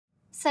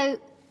So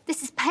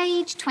this is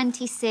page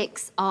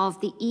 26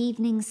 of the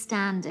Evening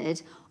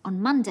Standard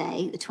on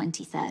Monday, the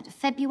 23rd of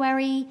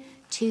February,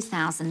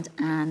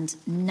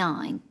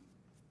 2009.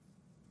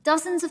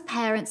 Dozens of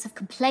parents have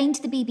complained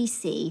to the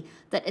BBC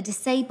that a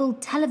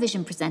disabled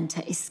television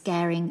presenter is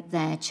scaring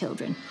their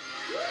children.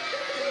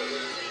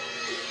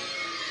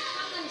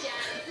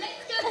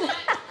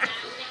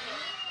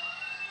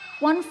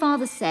 One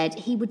father said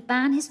he would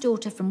ban his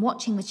daughter from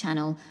watching the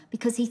channel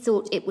because he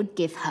thought it would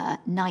give her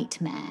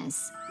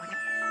nightmares.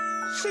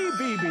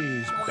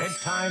 CBeebies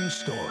Bedtime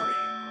Story.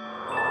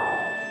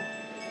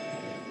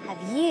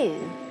 Have you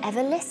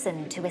ever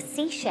listened to a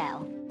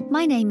seashell?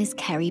 My name is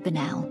Kerry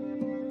Burnell.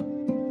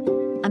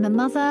 I'm a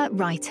mother,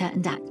 writer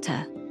and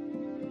actor.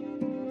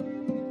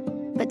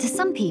 But to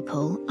some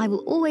people, I will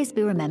always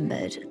be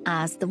remembered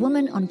as the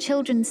woman on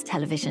children's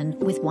television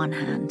with one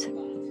hand.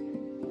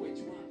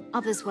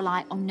 Others were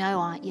like, oh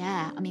no,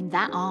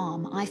 that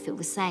arm, I feel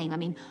the same.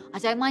 I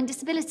don't mind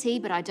disability,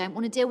 but I don't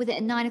want to deal with it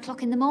at 9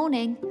 o'clock in the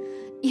morning.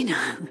 You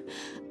know,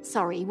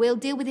 sorry, we'll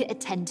deal with it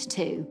at 10 to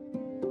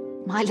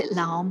 2. My little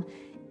arm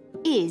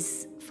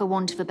is, for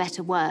want of a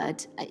better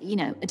word, a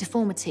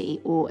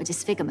deformity or a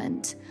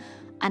disfigurement.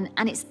 And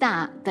it's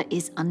that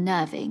is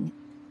unnerving.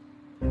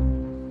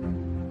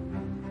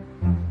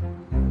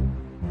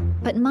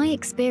 But my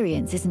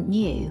experience isn't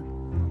new.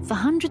 For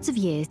hundreds of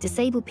years,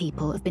 disabled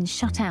people have been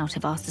shut out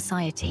of our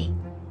society.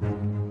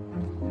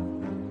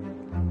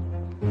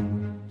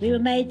 We were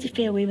made to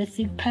feel we were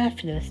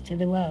superfluous to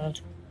the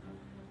world,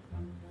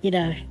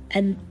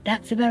 and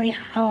that's a very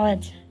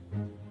hard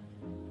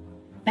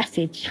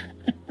message.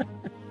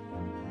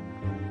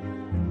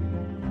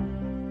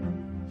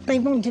 They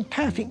wanted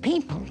perfect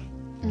people.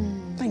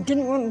 They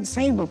didn't want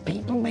disabled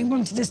people, they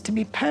wanted us to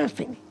be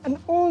perfect. And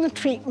all the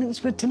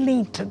treatments were to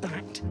lead to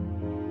that.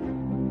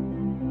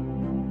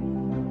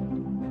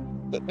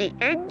 At the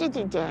end of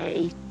the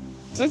day,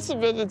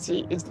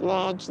 disability is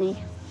largely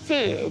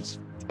feared,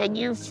 and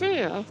you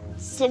fear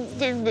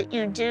something that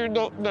you do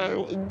not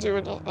know and do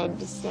not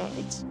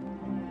understand.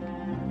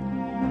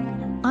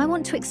 I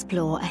want to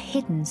explore a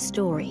hidden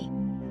story,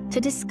 to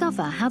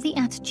discover how the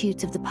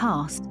attitudes of the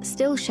past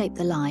still shape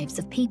the lives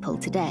of people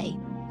today,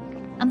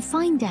 and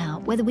find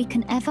out whether we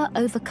can ever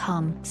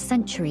overcome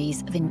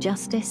centuries of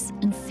injustice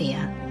and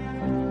fear.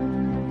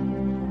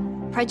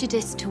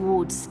 Prejudice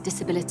towards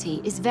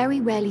disability is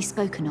very rarely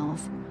spoken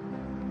of.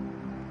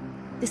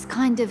 This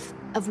kind of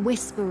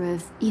whisper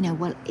of,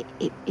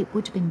 it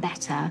would have been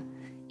better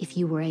if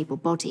you were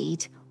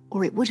able-bodied,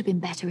 or it would have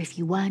been better if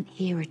you weren't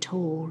here at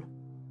all.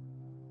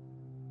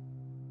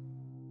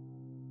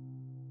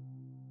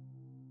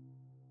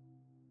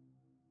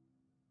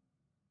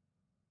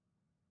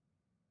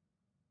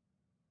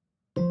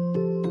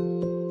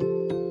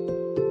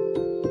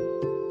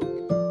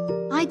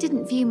 I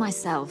didn't view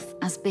myself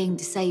as being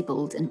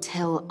disabled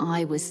until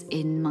I was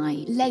in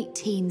my late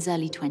teens,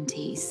 early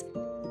 20s.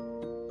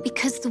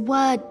 Because the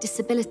word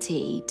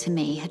disability, to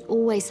me, had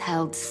always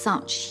held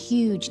such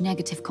huge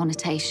negative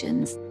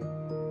connotations.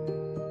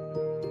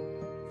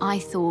 I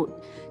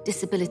thought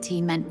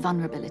disability meant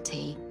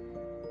vulnerability.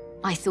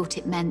 I thought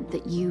it meant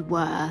that you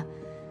were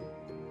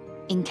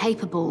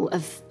incapable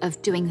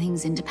of doing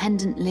things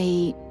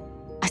independently.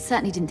 I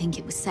certainly didn't think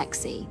it was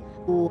sexy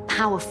or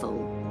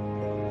powerful.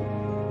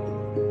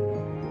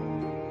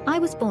 I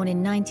was born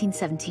in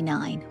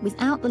 1979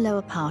 without the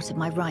lower part of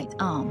my right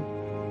arm.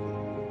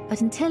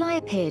 But until I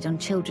appeared on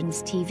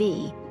children's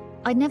TV,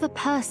 I'd never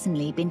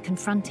personally been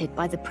confronted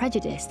by the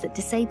prejudice that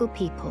disabled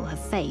people have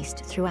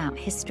faced throughout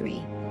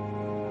history.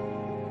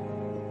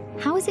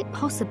 How is it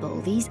possible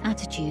these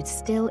attitudes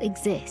still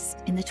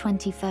exist in the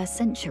 21st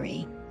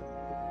century?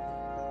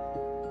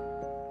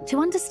 To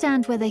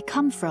understand where they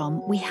come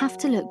from, we have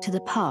to look to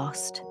the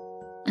past,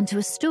 and to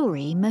a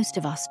story most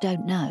of us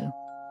don't know.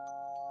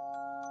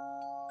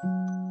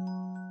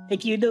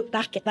 If you look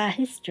back at that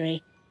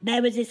history,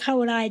 there was this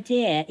whole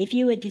idea, if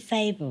you were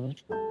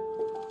disabled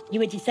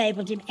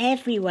in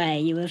every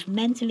way. You were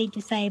mentally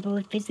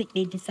disabled,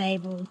 physically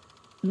disabled,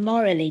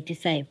 morally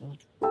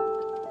disabled.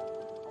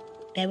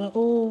 They were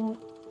all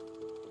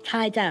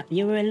tied up.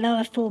 You were a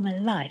lower form of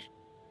life.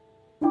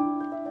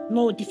 The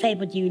more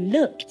disabled you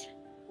looked,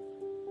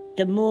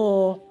 the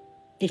more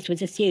this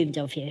was assumed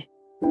of you.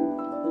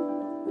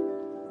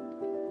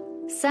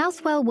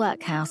 Southwell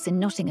Workhouse in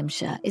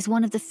Nottinghamshire is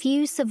one of the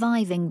few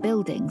surviving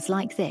buildings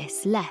like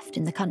this left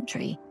in the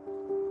country.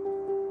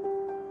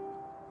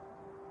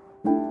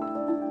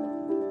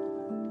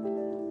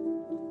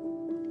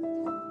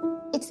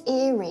 It's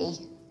eerie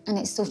and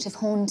it's sort of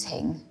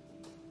haunting.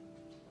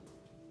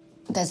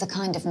 There's a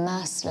kind of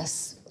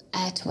merciless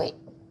air to it.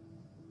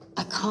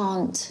 I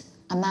can't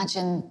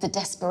imagine the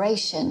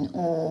desperation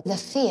or the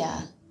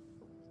fear.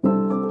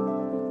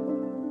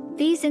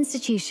 These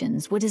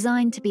institutions were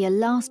designed to be a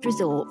last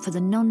resort for the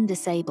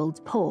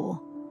non-disabled poor.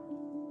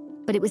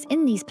 But it was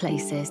in these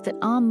places that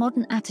our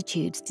modern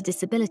attitudes to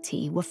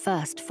disability were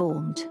first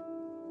formed.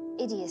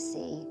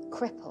 Idiocy,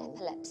 cripple,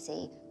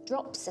 epilepsy,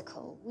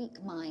 dropsical,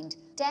 weak mind,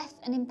 deaf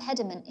and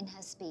impediment in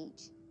her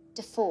speech,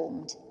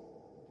 deformed.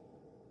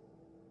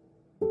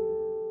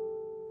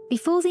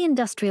 Before the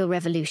Industrial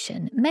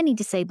Revolution, many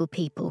disabled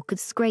people could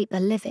scrape a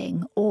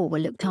living or were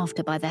looked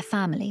after by their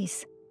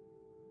families.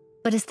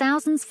 But as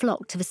thousands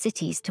flocked to the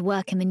cities to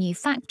work in the new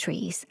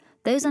factories,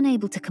 those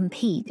unable to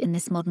compete in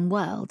this modern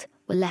world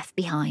were left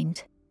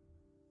behind.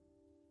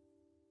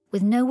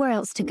 With nowhere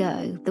else to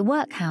go, the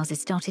workhouses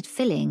started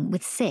filling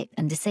with sick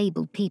and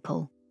disabled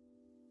people.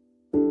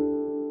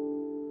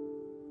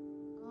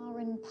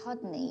 Aaron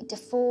Pudney,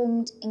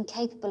 deformed,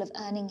 incapable of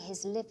earning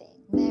his living.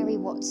 Mary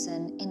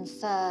Watson,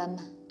 infirm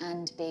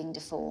and being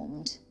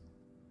deformed.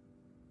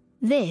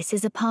 This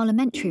is a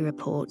parliamentary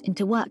report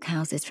into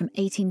workhouses from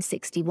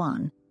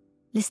 1861,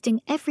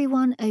 listing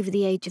everyone over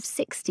the age of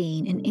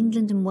 16 in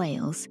England and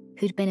Wales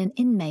who'd been an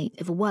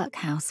inmate of a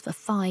workhouse for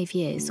 5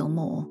 years or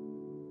more.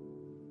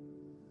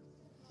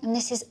 And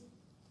this is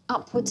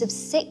upwards of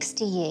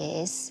 60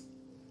 years.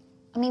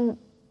 I mean,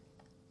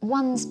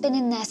 one's been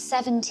in there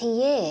 70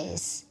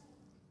 years.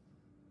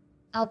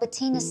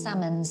 Albertina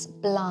Salmons,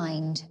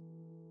 blind.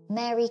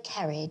 Mary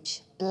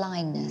Kerridge,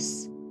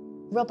 blindness.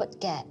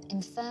 Robert Gepp,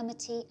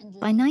 infirmity and...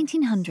 By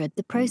 1900,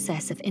 the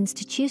process of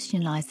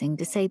institutionalising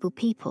disabled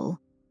people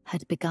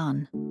had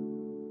begun.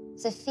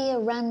 Sophia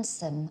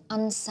Ransom,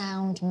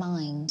 unsound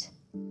mind.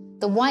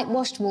 The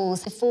whitewashed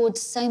walls afford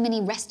so many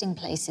resting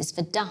places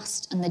for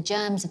dust and the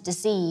germs of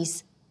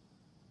disease.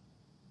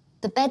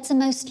 The beds are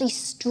mostly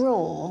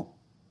straw.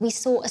 We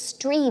saw a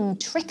stream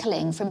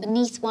trickling from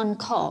beneath one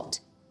cot.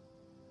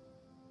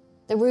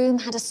 The room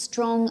had a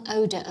strong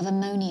odour of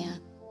ammonia.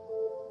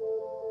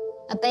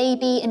 A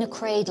baby in a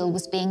cradle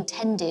was being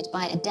tended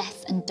by a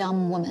deaf and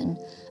dumb woman,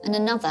 and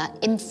another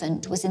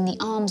infant was in the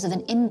arms of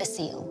an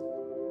imbecile.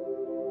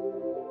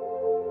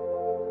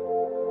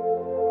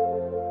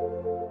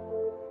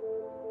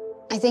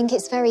 I think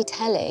it's very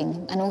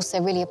telling and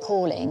also really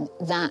appalling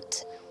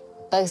that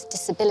both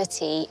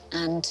disability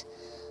and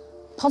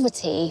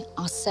poverty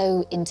are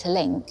so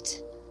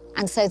interlinked.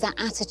 And so that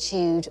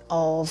attitude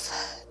of,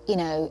 you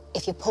know,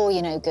 if you're poor,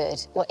 you're no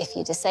good, or if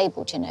you're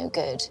disabled, you're no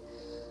good.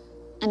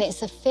 And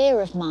it's a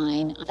fear of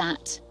mine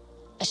that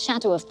a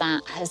shadow of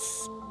that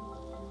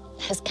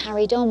has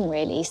carried on,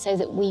 really, so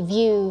that we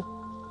view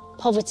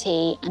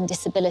poverty and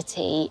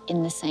disability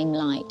in the same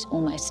light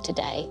almost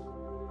today.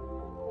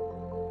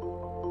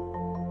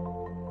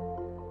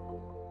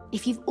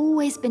 If you've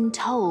always been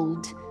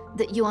told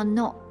that you are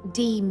not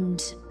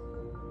deemed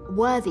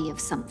worthy of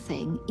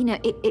something, you know,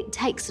 it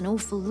takes an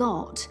awful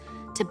lot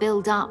to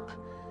build up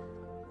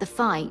the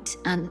fight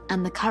and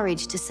the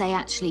courage to say,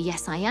 actually,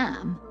 yes, I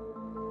am.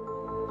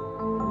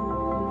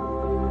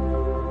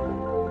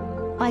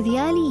 By the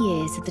early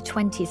years of the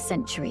 20th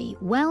century,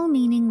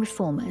 well-meaning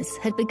reformers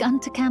had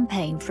begun to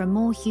campaign for a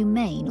more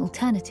humane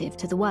alternative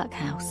to the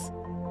workhouse.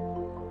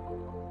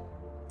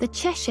 The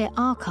Cheshire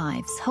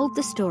Archives hold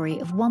the story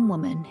of one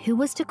woman who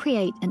was to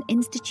create an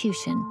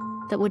institution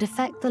that would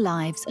affect the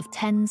lives of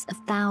tens of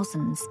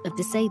thousands of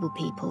disabled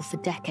people for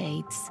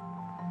decades.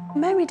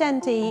 Mary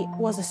Dendy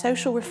was a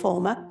social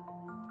reformer.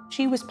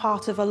 She was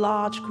part of a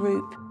large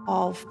group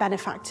of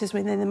benefactors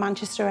within the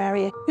Manchester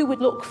area who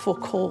would look for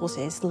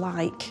causes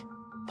like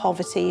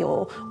poverty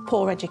or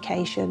poor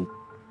education,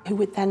 who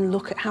would then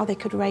look at how they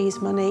could raise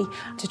money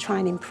to try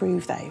and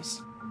improve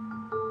those.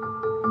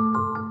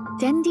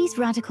 Dendy's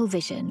radical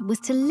vision was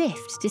to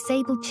lift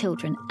disabled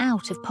children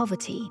out of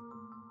poverty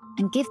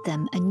and give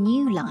them a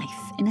new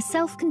life in a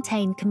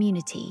self-contained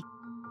community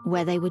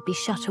where they would be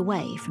shut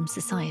away from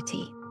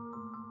society.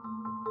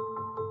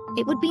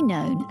 It would be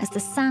known as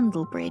the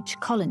Sandlebridge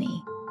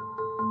Colony.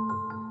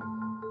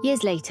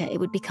 Years later, it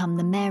would become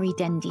the Mary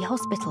Dendy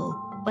Hospital,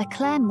 where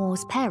Claire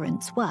Moore's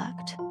parents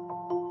worked.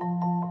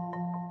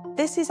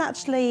 This is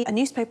actually a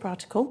newspaper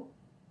article.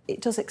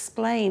 It does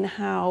explain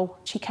how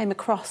she came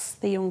across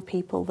the young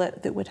people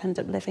that would end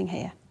up living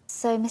here.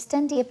 So Miss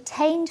Dendy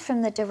obtained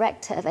from the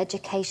Director of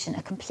Education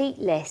a complete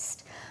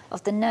list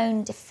of the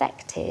known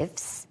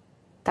defectives.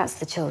 That's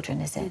the children,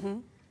 is it?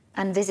 Mm-hmm.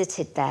 And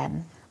visited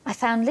them. I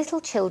found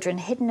little children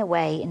hidden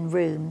away in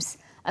rooms,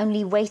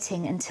 only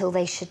waiting until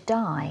they should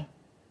die.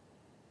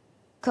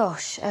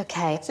 Gosh,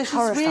 OK, so she's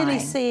horrifying. Really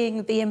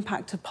seeing the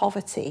impact of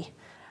poverty.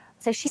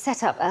 So she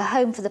set up a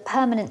home for the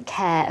permanent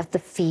care of the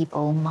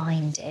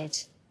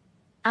feeble-minded.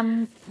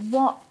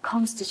 What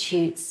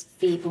constitutes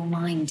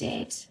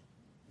feeble-minded?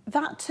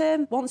 That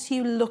term, once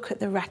you look at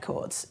the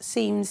records,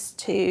 seems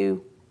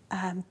to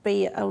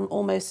be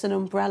almost an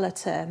umbrella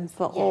term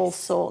for all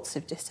sorts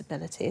of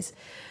disabilities.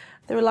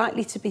 There are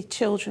likely to be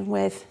children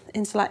with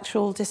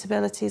intellectual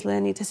disabilities,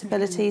 learning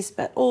disabilities,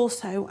 but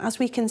also, as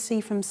we can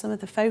see from some of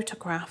the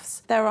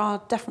photographs, there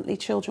are definitely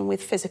children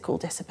with physical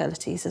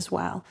disabilities as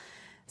well.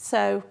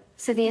 So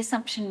the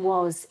assumption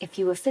was if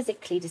you were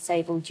physically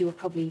disabled, you were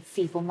probably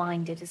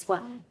feeble-minded as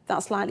well?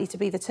 That's likely to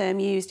be the term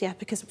used, yeah,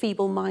 because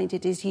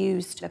feeble-minded is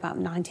used about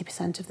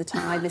 90% of the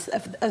time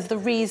as the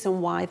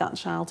reason why that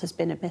child has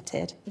been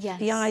admitted. Yes,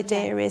 the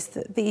idea is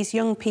that these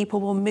young people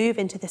will move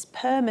into this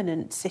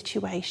permanent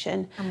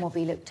situation. And will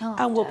be looked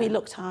after. And will be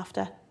looked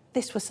after.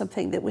 This was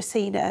something that was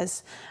seen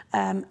as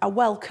a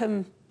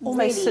welcome,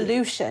 almost really?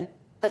 Solution.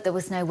 But there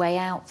was no way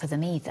out for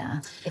them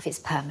either, if it's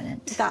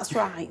permanent. That's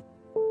right.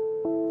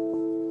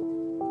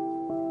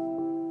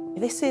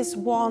 This is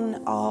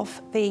one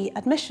of the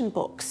admission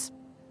books.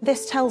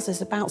 This tells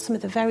us about some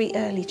of the very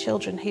early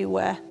children who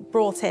were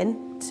brought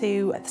in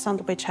to the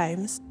Sandalbridge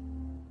homes.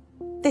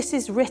 This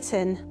is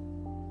written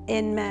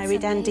in Mary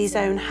Dendy's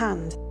own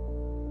hand.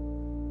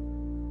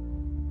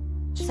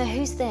 So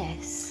who's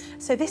this?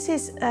 So this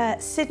is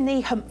Sidney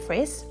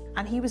Humphreys,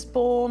 and he was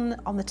born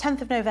on the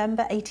 10th of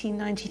November,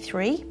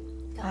 1893,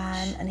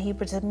 and he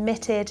was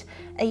admitted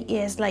 8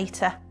 years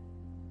later.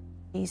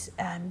 He's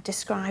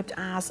described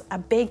as a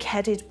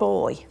big-headed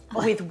boy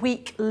with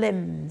weak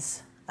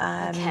limbs.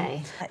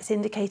 It's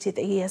indicated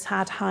that he has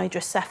had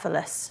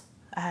hydrocephalus,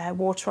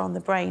 water on the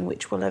brain,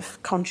 which will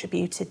have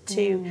contributed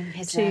to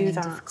that.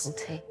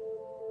 Difficulty.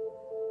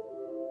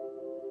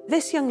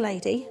 This young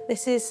lady,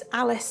 this is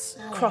Alice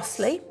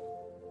Crossley.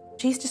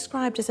 She's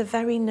described as a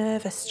very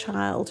nervous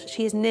child.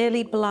 She is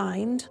nearly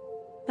blind.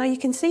 Now, you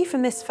can see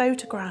from this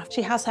photograph,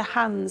 she has her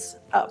hands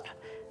up,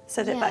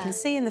 so that I can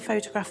see in the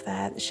photograph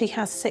there that she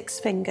has 6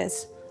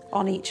 fingers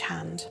on each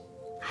hand.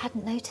 I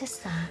hadn't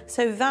noticed that.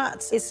 So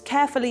that is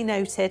carefully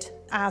noted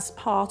as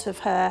part of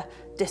her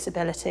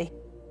disability.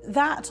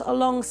 That,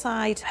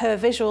 alongside her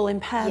visual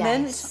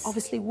impairment,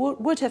 obviously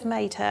would have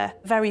made her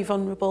very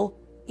vulnerable,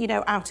 you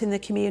know, out in the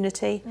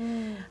community.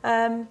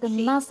 The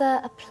mother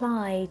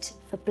applied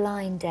for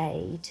blind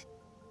aid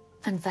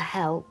and for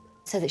help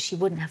so that she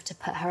wouldn't have to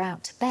put her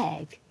out to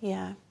beg.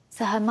 Yeah.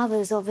 So her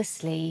mother's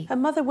obviously... Her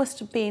mother must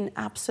have been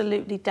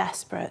absolutely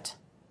desperate.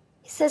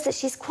 It says that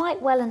she's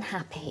quite well and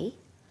happy.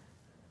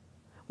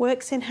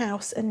 Works in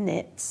house and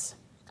knits.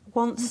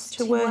 Wants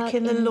to work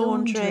in the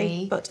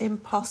laundry, but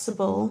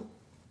impossible.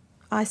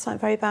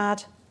 Eyesight very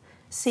bad.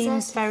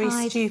 Seems very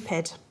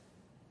stupid.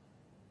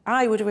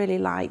 I would really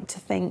like to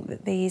think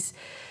that these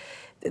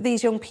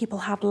young people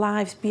had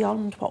lives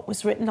beyond what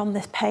was written on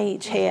this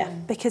page here,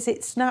 because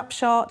it's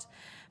snapshot.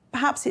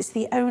 Perhaps it's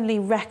the only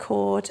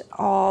record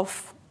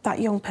of that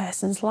young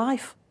person's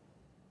life.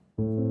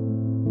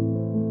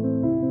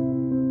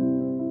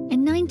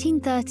 In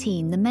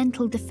 1913, the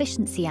Mental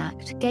Deficiency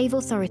Act gave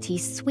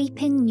authorities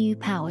sweeping new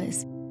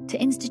powers to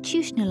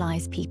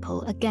institutionalise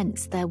people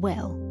against their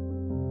will.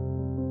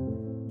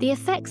 The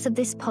effects of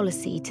this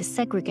policy to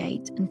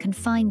segregate and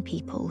confine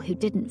people who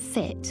didn't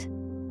fit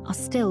are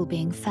still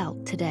being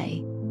felt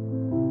today.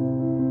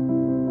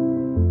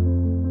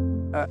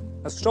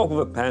 A stroke of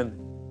a pen,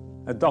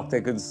 a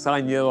doctor could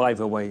sign your life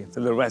away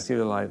for the rest of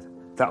your life.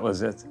 That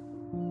was it.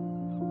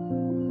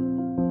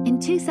 In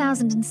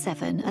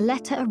 2007, a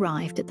letter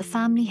arrived at the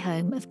family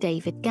home of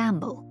David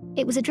Gamble.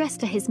 It was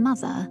addressed to his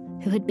mother,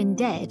 who had been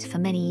dead for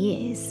many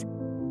years.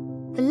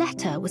 The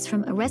letter was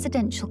from a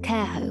residential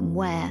care home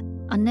where,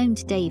 unknown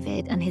to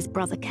David and his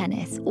brother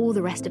Kenneth or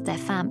the rest of their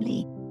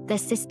family, their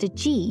sister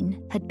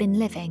Jean had been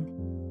living.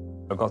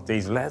 I got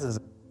these letters.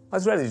 I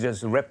was ready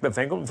just to rip my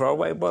finger and throw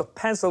away, but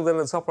penciled in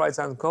the top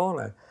right-hand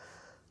corner.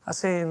 I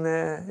seen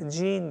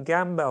Jean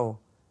Gamble.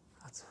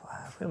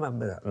 I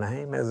remember that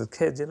name as a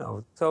kid, you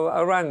know. So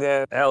I rang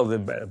their elder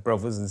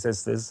brothers and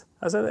sisters.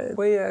 I said,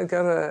 we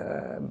got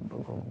a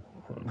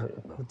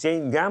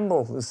Jean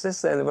Gamble, the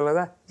sister, anything like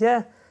that.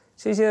 Yeah,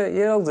 she's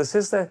your older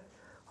sister.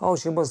 Oh,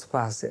 she must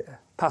have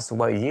passed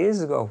away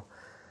years ago.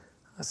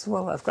 I said,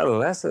 well, I've got a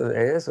letter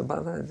here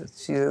about that.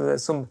 She's in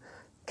some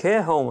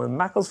care home in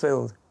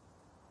Macclesfield.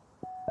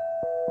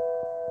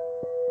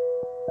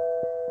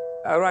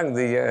 I rang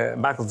the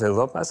Macclesfield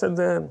up. I said,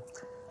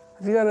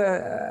 have you got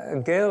a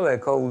girl there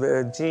called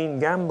Jean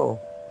Gamble?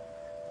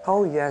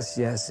 Oh, yes.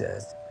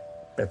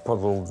 They're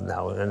puzzled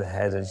now in her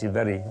head, and she's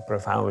very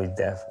profoundly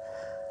deaf.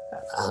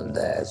 And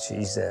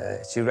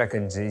she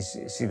reckons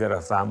she got a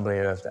family.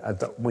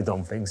 We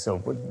don't think so.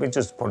 We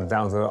just put it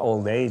down to her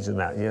old age and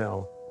that, you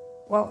know.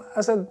 Well,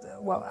 I said,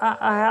 well,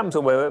 I happen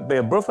to be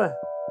a brother.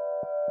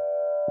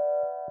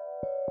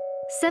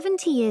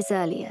 70 years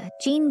earlier,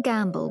 Jean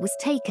Gamble was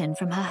taken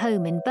from her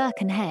home in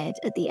Birkenhead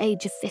at the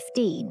age of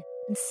 15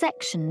 and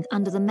sectioned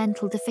under the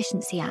Mental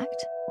Deficiency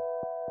Act.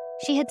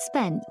 She had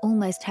spent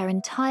almost her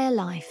entire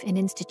life in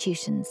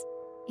institutions,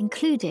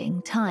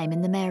 including time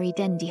in the Mary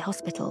Dendy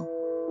Hospital.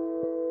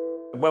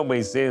 When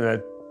we seen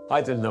it,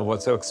 I didn't know what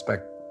to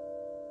expect.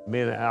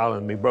 Me and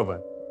Alan, my brother,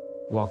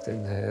 walked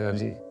in there and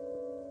she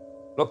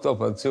looked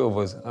up at the two of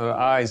us and her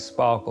eyes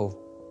sparkled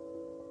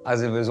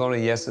as if it was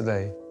only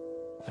yesterday.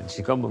 And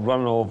she come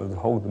running over and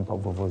holding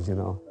both of us, you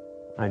know.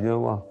 And you know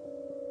what?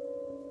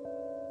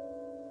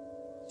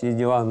 She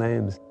knew our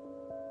names,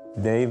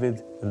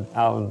 David and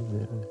Alan.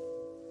 Yeah.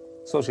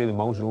 Such an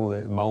emotional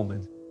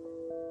moment.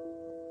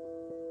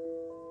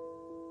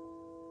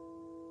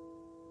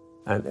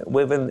 And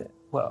within,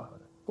 well,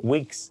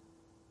 weeks,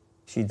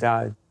 she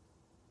died.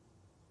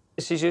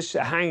 She's just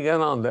hanging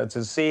on there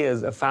to see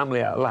us a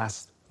family at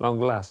last, long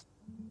last.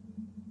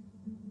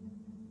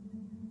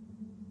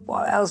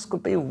 What else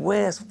could be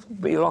worse?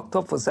 Be locked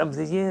up for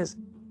 70 years.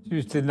 She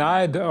was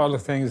denied all the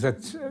things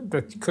that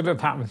could have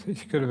happened.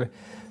 She could have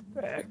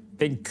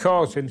been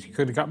caught and she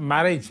could have got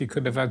married, she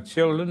could have had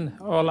children.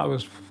 All that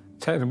was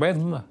taken away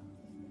from her.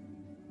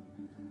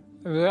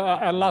 There was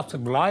a loss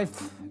of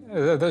life,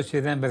 though she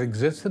never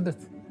existed.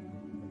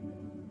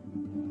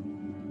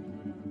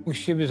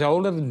 She was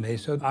older than me,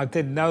 so I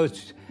didn't know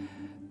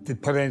to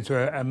put her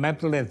into a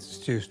mental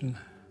institution.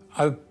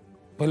 I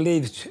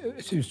believe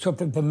she was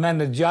suffering from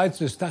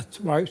meningitis, that's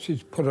why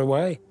she's put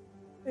away.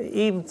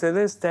 Even to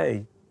this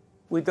day,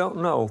 we don't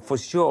know for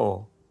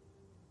sure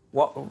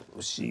what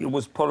she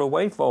was put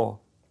away for.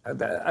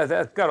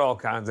 I've got all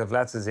kinds of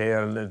letters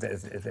here,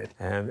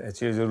 and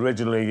she was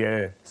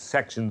originally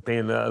sectioned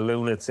being a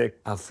lunatic,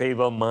 a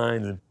feeble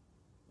mind. And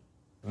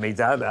my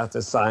dad had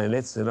to sign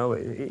it, you know.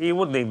 He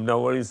wouldn't even know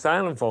what he was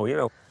signing for, you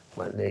know.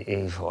 When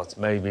he thought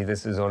maybe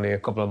this is only a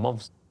couple of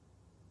months.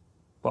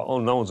 But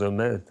unknown to him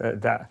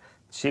that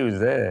she was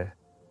there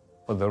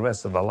for the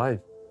rest of her life.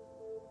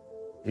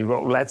 He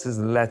wrote letters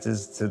and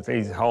letters to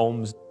these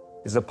homes.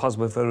 Is it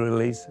possible for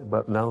release?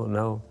 But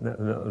no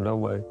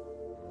way.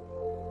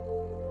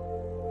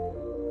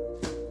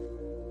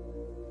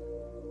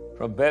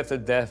 From birth to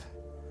death,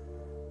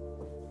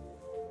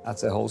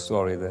 that's the whole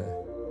story there.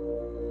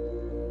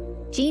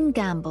 Jean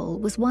Gamble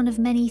was one of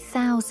many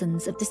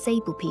thousands of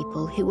disabled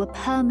people who were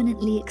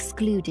permanently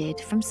excluded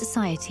from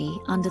society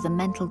under the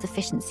Mental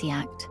Deficiency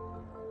Act.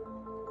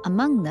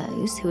 Among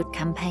those who had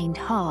campaigned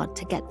hard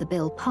to get the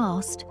bill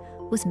passed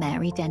was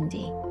Mary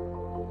Dendy.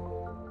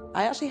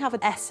 I actually have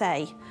an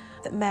essay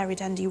that Mary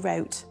Dendy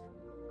wrote.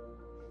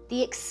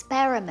 The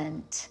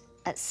experiment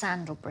at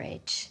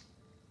Sandalbridge.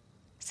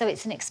 So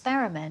it's an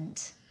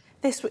experiment.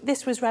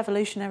 This was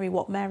revolutionary,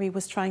 what Mary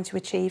was trying to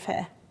achieve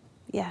here.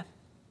 Yeah.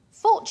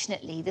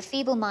 Fortunately, the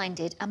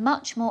feeble-minded are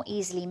much more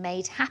easily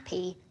made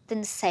happy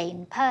than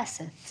sane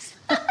persons.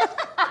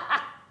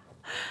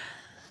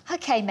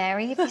 OK,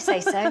 Mary, if you say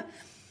so.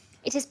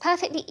 It is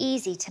perfectly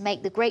easy to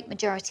make the great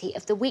majority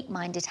of the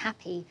weak-minded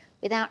happy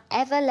without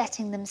ever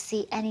letting them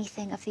see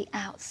anything of the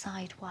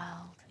outside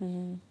world.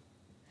 Mm.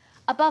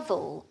 Above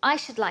all, I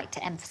should like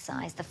to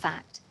emphasise the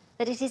fact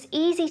that it is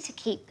easy to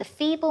keep the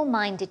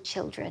feeble-minded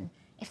children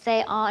if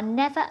they are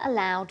never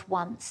allowed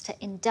once to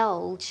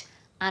indulge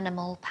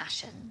animal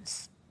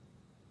passions.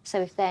 So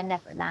if they're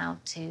never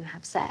allowed to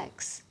have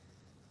sex.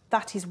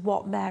 That is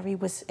what Mary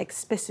was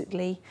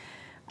explicitly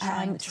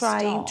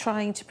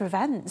trying to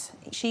prevent.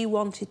 She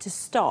wanted to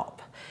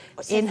stop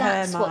in her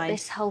mind. That's what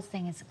this whole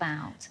thing is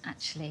about,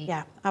 actually.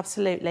 Yeah,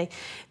 absolutely.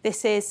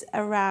 This is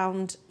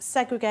around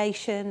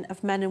segregation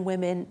of men and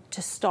women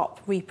to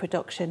stop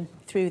reproduction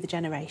through the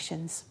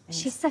generations.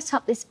 She set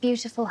up this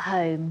beautiful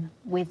home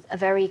with a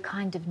very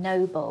kind of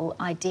noble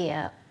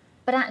idea,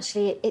 but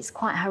actually it's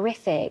quite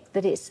horrific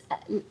that it's,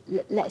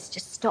 let's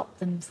just stop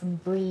them from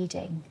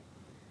breeding.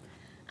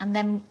 And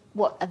then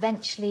what,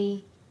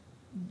 eventually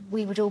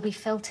we would all be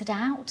filtered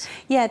out?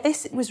 Yeah,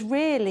 this was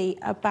really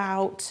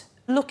about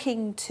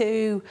looking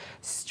to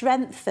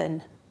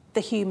strengthen the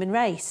human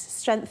race,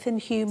 strengthen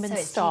human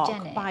stock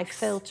eugenics. By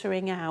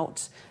filtering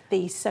out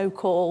these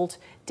so-called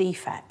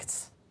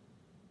defects.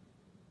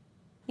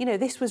 You know,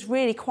 this was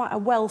really quite a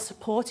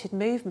well-supported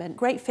movement.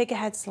 Great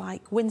figureheads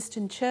like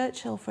Winston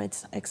Churchill, for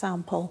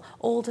example,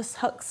 Aldous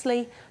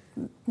Huxley,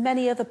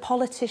 many other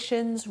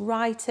politicians,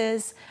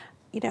 writers,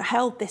 you know,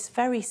 held this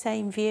very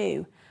same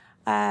view.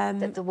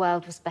 That the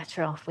world was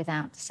better off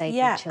without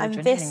disabled children.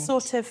 And this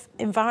sort of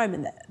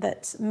environment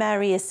that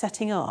Mary is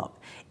setting up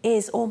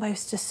is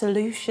almost a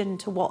solution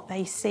to what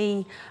they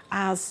see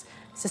as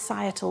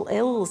societal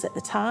ills at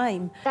the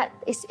time. That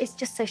is, it's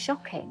just so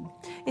shocking.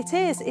 It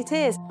is, it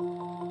is.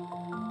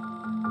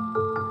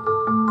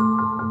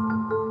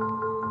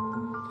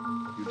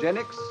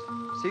 Eugenics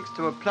seeks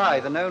to apply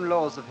the known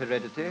laws of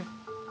heredity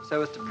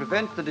so as to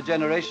prevent the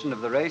degeneration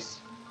of the race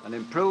and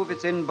improve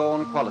its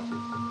inborn qualities.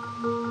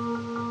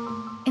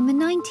 In the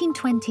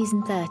 1920s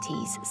and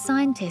 30s,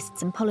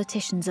 scientists and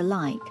politicians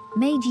alike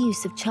made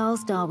use of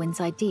Charles Darwin's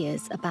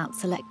ideas about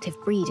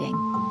selective breeding.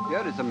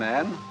 Here is a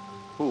man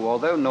who,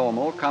 although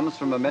normal, comes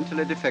from a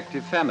mentally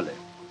defective family.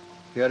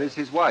 Here is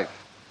his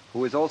wife,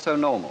 who is also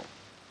normal.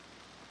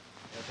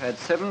 He has had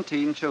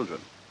 17 children.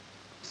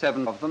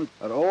 7 of them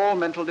are all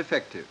mental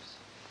defectives.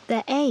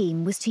 Their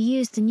aim was to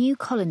use the new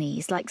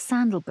colonies like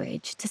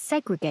Sandalbridge to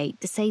segregate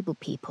disabled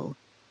people,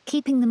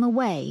 keeping them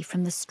away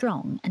from the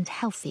strong and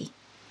healthy.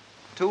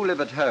 2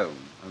 live at home,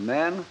 a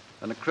man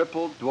and a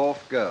crippled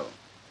dwarf girl.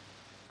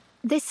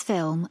 This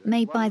film,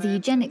 made by the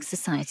Eugenics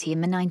Society in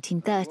the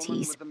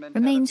 1930s,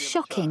 remains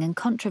shocking and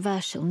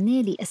controversial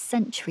nearly a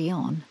century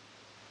on.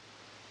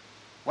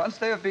 Once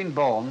they have been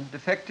born,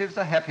 defectives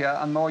are happier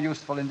and more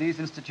useful in these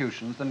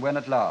institutions than when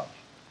at large.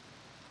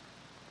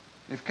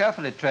 If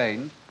carefully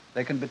trained,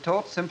 they can be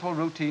taught simple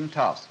routine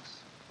tasks.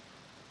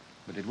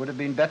 But it would have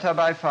been better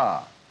by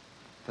far,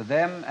 for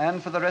them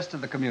and for the rest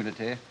of the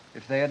community,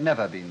 if they had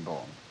never been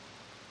born.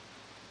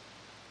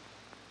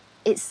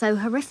 It's so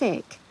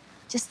horrific.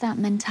 Just that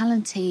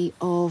mentality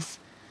of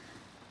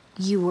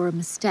you were a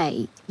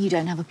mistake, you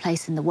don't have a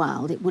place in the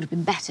world, it would have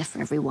been better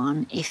for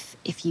everyone if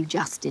you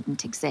just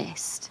didn't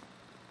exist.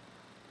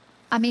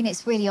 I mean,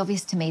 it's really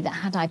obvious to me that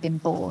had I been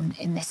born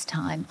in this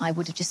time, I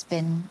would have just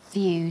been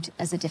viewed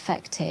as a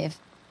defective.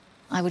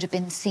 I would have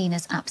been seen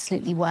as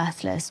absolutely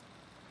worthless.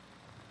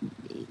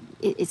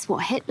 It's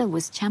what Hitler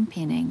was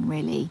championing,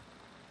 really.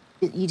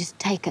 You just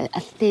take a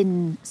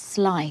thin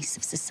slice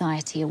of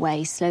society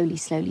away, slowly,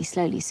 slowly,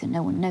 slowly, so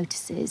no one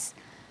notices.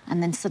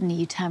 And then suddenly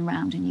you turn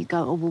around and you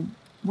go, oh, well,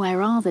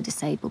 where are the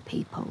disabled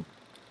people?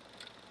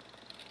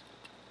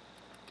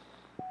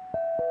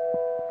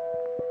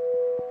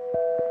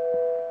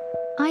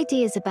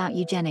 Ideas about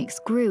eugenics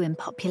grew in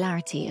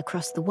popularity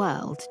across the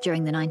world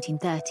during the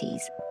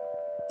 1930s,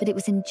 but it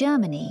was in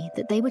Germany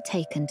that they were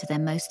taken to their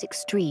most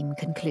extreme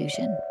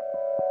conclusion.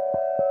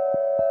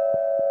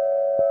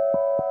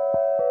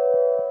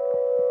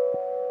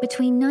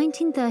 Between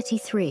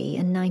 1933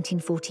 and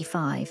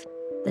 1945,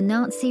 the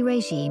Nazi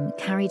regime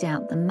carried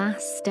out the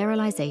mass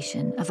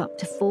sterilisation of up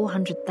to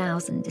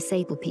 400,000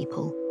 disabled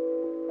people,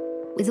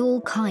 with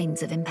all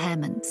kinds of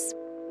impairments.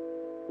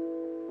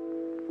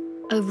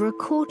 Over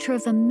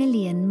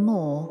 250,000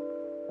 more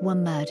were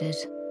murdered.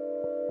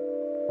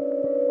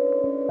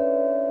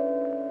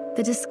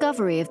 The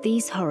discovery of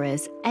these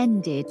horrors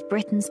ended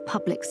Britain's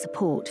public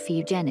support for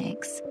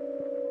eugenics,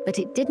 but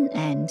it didn't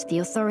end the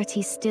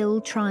authorities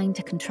still trying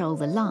to control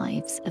the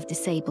lives of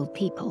disabled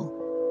people.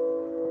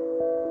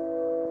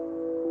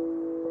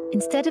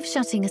 Instead of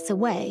shutting us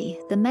away,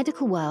 the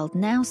medical world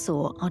now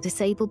saw our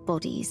disabled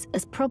bodies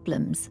as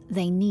problems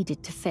they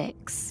needed to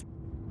fix.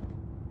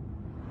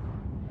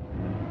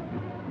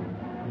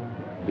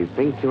 You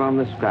think you're on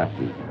the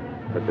scratchy,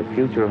 but the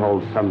future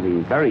holds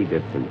something very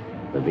different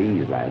for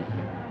these lads.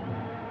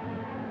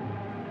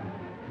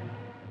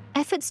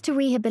 Efforts to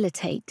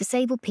rehabilitate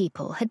disabled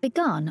people had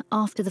begun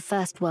after the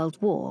First World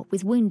War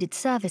with wounded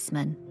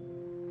servicemen.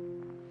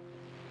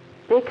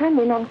 They come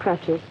in on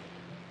crutches,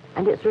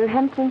 and it's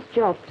Roehampton's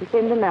job to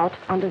send them out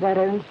under their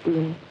own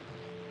steam,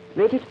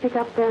 ready to pick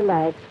up their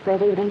lives where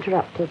they were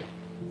interrupted.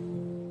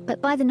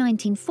 But by the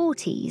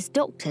 1940s,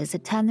 doctors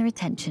had turned their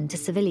attention to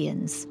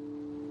civilians.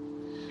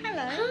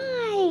 Hello.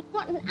 Hi,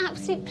 what an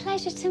absolute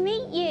pleasure to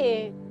meet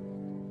you.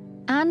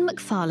 Anne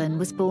Macfarlane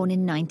was born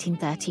in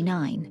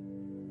 1939.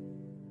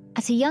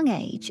 At a young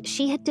age,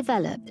 she had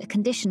developed a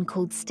condition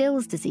called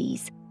Still's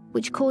disease,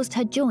 which caused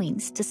her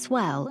joints to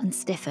swell and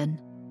stiffen.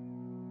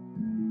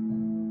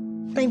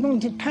 They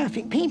wanted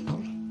perfect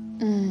people.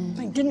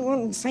 They didn't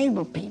want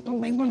disabled people.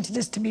 They wanted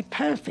us to be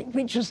perfect,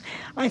 which was,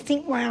 I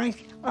think, why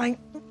I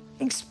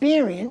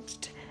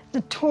experienced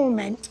the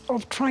torment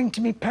of trying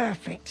to be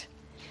perfect.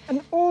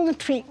 And all the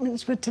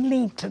treatments were to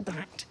lead to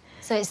that.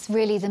 So it's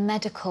really the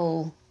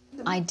medical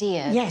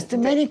idea. Yes,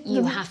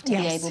 you have to be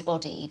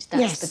able-bodied.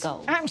 That's the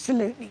goal.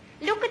 Absolutely.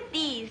 Look at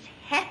these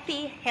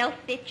happy,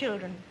 healthy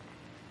children.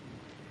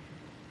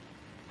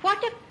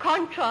 What a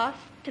contrast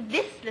to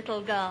this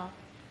little girl,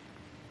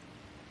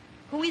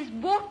 who is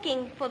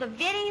walking for the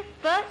very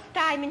first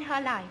time in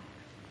her life.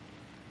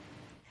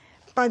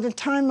 By the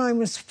time I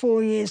was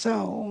 4 years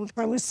old,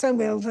 I was so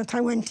ill that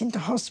I went into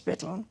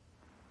hospital.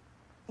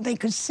 They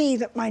could see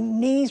that my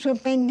knees were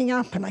bending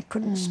up and I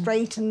couldn't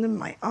straighten them.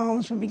 My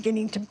arms were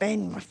beginning to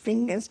bend, my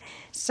fingers.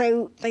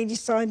 So they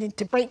decided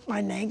to break my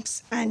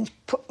legs and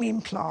put me in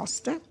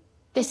plaster.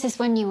 This is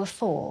when you were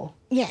 4?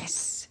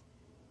 Yes.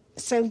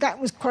 So that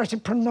was quite a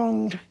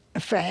prolonged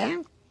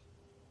affair.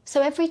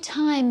 So every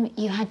time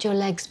you had your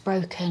legs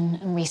broken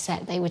and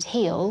reset, they would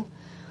heal,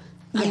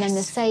 and then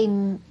the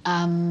same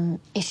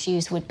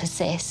issues would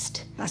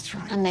persist. That's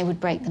right. And they would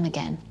break them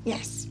again.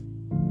 Yes.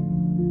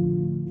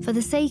 For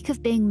the sake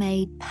of being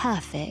made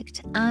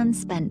perfect, Anne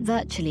spent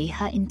virtually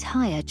her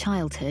entire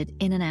childhood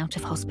in and out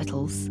of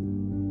hospitals.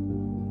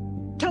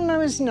 Till I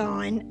was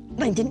 9,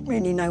 they didn't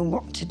really know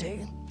what to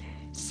do.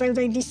 So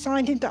they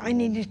decided that I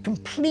needed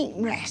complete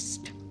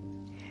rest.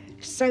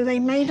 So they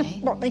made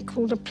what they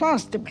called a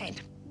plaster bed,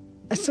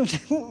 a sort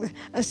of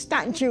a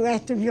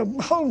statuette of your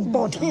whole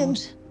body,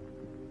 and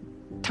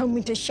told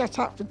me to shut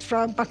up and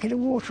throw a bucket of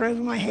water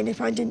over my head if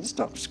I didn't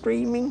stop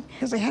screaming,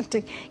 because they had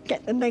to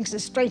get the legs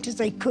as straight as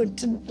they could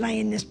to lay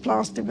in this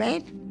plaster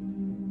bed.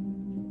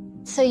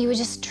 So you were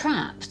just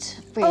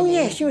trapped, really? Oh,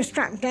 yes, you were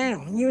strapped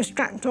down. You were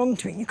strapped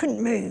onto it. You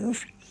couldn't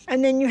move.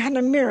 And then you had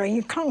a mirror.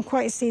 You can't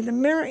quite see the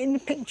mirror in the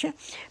picture,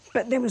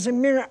 but there was a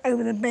mirror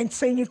over the bed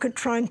so you could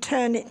try and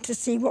turn it to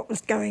see what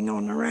was going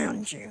on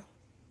around you.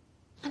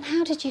 And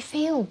how did you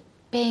feel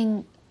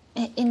being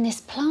in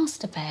this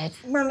plaster bed?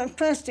 Well, at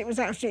first it was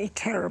absolutely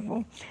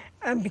terrible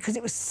because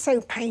it was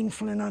so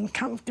painful and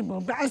uncomfortable.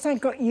 But as I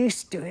got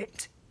used to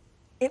it,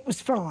 it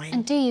was fine.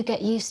 And do you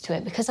get used to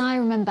it? Because I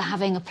remember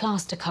having a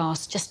plaster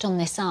cast just on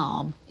this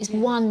arm. It's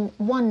one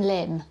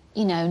limb,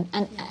 you know,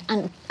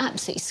 and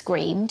absolutely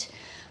screamed.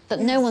 But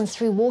no one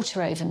threw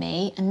water over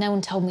me and no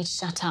one told me to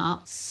shut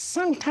up.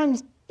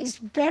 Sometimes it's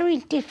very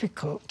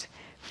difficult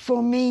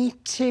for me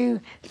to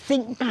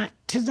think back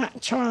to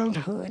that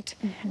childhood.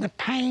 The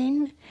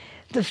pain,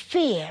 the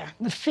fear.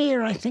 The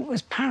fear, I think,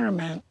 was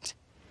paramount.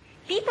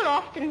 People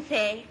often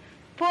say,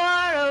 poor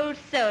old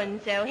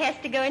so-and-so has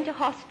to go into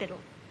hospital,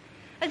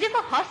 as if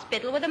a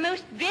hospital were the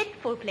most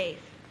dreadful place.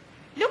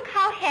 Look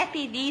how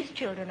happy these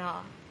children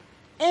are.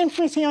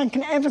 Everything I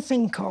can ever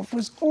think of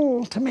was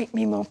all to make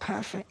me more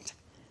perfect.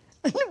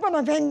 And look what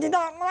I've ended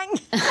up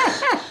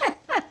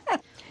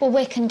like. Well,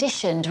 we're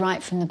conditioned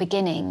right from the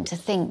beginning to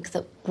think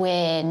that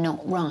we're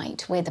not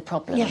right, we're the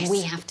problem, Yes.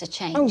 we have to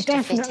change Oh, to fit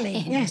definitely.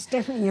 in. Yes,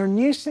 definitely. You're a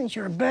nuisance,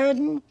 you're a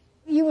burden.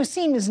 You were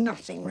seen as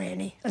nothing,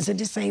 really, as a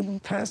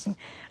disabled person.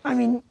 I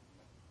mean,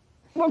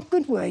 what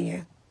good were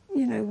you?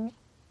 You know.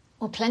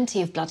 Well,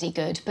 plenty of bloody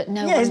good, but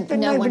no but one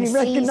nobody sees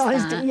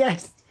recognised that. it,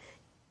 yes.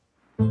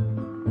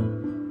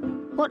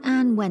 What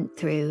Anne went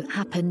through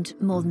happened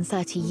more than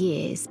 30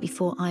 years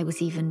before I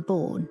was even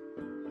born.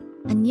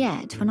 And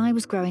yet, when I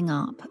was growing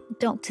up,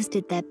 doctors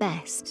did their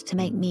best to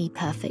make me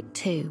perfect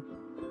too.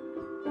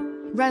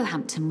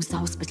 Roehampton was the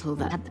hospital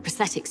that had the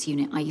prosthetics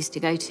unit I used to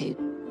go to.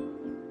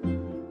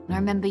 And I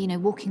remember,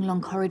 walking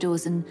along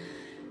corridors and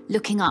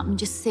looking up and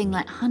just seeing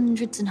like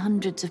hundreds and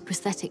hundreds of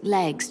prosthetic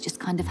legs just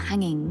kind of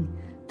hanging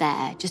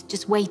there,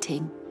 just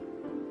waiting.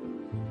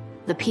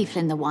 The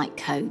people in the white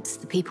coats,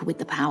 the people with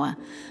the power,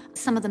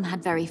 some of them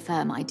had very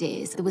firm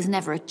ideas. There was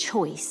never a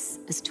choice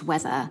as to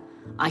whether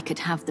I could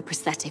have the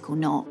prosthetic or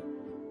not.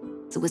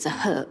 There was a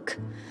hook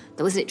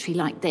that was literally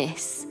like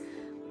this,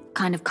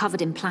 kind of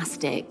covered in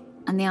plastic,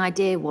 and the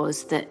idea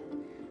was that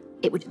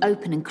it would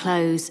open and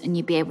close and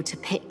you'd be able to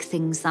pick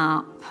things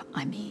up.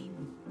 I mean,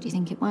 do you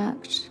think it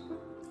worked?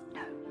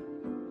 No.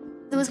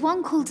 There was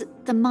one called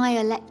the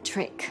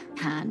Myoelectric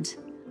hand,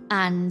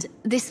 and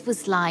this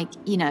was like,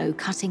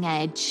 cutting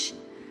edge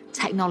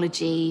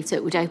technology, so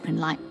it would open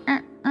like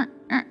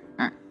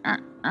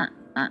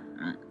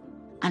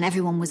and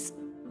everyone was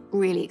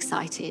really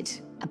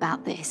excited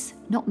about this.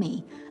 Not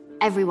me,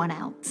 everyone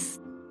else.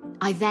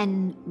 I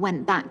then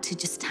went back to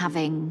just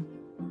having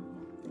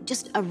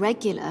just a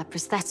regular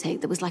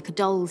prosthetic that was like a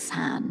doll's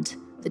hand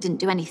that didn't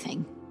do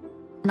anything.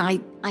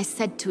 And I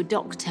said to a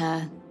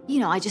doctor,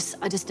 I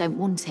just don't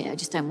want it. I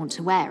just don't want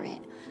to wear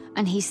it.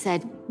 And he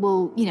said,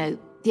 well,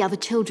 the other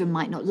children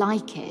might not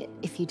like it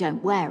if you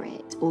don't wear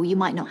it, or you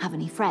might not have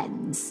any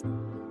friends.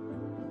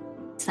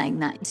 Saying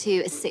that to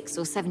a 6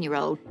 or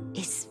 7-year-old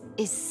is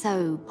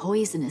so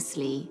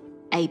poisonously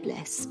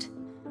ableist.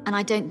 And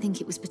I don't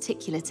think it was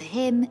particular to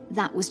him.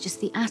 That was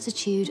just the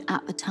attitude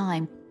at the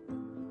time.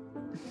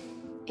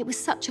 It was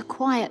such a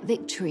quiet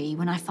victory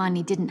when I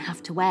finally didn't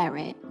have to wear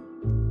it.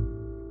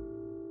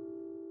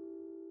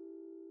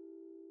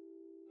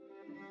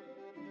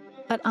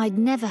 But I'd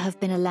never have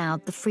been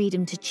allowed the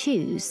freedom to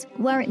choose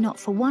were it not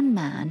for one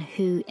man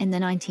who, in the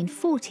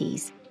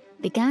 1940s,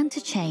 began to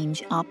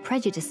change our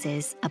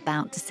prejudices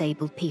about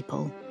disabled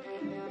people.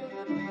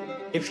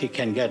 If he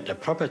can get a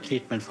proper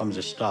treatment from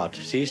the start,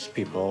 these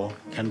people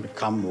can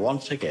become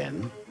once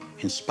again,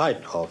 in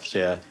spite of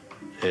their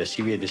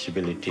severe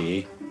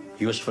disability,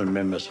 useful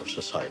members of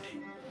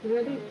society.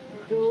 Ready?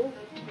 Go.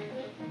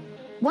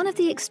 One of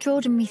the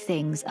extraordinary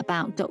things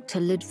about Dr.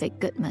 Ludwig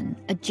Guttmann,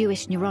 a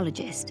Jewish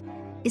neurologist,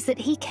 is that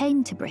he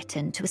came to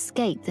Britain to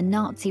escape the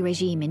Nazi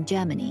regime in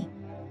Germany,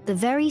 the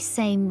very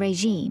same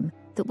regime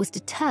that was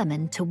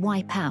determined to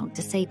wipe out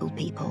disabled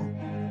people.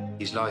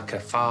 He's like a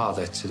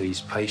father to these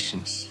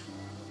patients.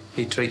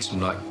 He treats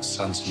them like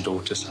sons and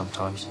daughters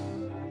sometimes.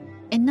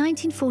 In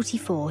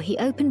 1944, he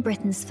opened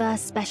Britain's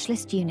first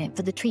specialist unit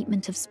for the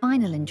treatment of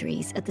spinal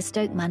injuries at the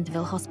Stoke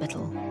Mandeville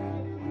Hospital.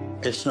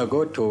 It's no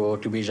good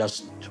to be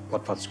just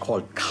what's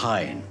called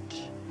kind.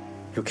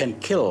 You can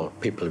kill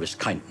people with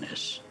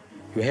kindness.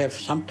 You have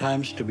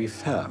sometimes to be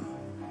firm.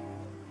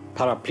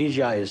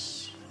 Paraplegia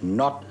is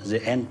not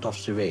the end of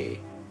the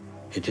way.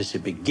 It is the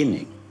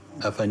beginning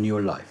of a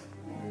new life.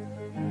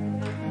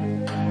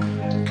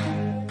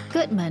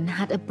 Guttmann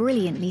had a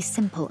brilliantly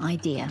simple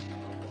idea: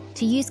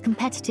 to use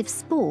competitive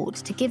sport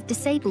to give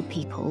disabled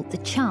people the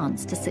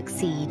chance to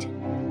succeed.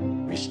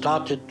 We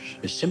started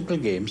with simple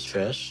games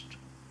first,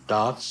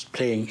 darts,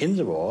 playing in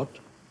the ward.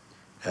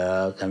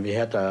 Then we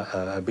had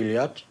a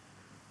billiard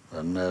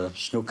and a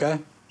snooker.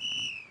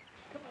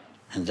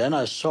 And then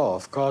I saw,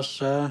 of course,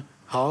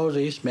 how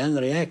these men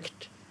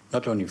react,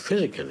 not only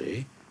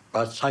physically,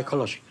 but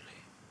psychologically.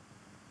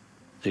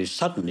 They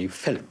suddenly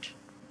felt,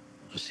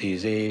 you see,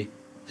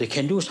 they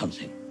can do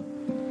something.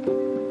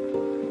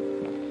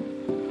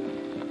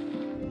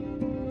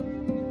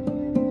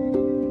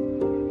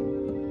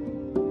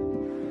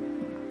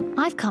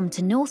 I've come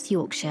to North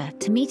Yorkshire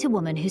to meet a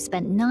woman who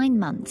spent 9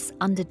 months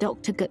under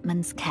Dr.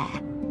 Guttmann's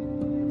care.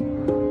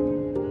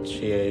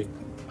 She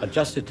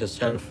adjusted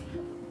herself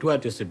to her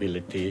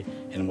disability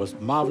in the most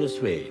marvelous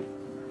way,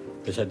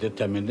 with her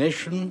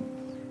determination,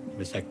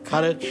 with her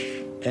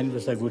courage, and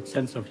with a good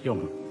sense of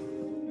humor.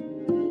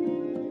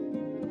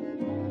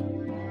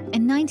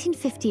 In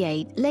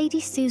 1958,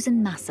 Lady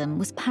Susan Massam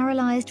was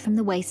paralysed from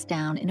the waist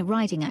down in a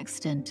riding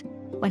accident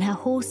when her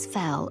horse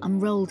fell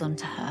and rolled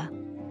onto her.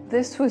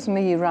 This was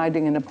me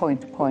riding in a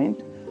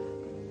point-to-point.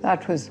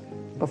 That was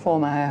before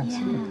my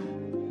accident.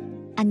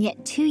 Yeah. And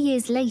yet 2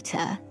 years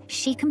later,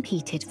 she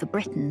competed for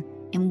Britain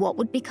in what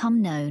would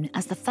become known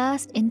as the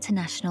first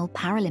International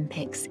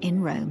Paralympics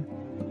in Rome.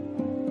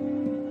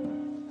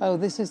 Oh,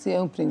 this is the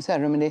opening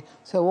ceremony.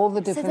 So all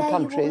the different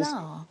countries,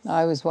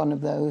 I was one of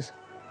those.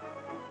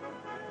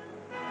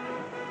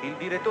 Il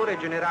direttore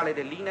generale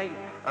dell'INAIL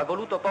ha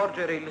voluto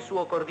porgere il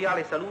suo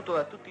cordiale saluto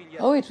a tutti gli...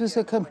 Oh, it was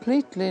a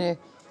completely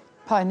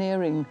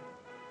pioneering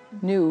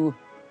new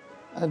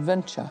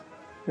adventure,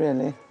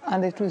 really.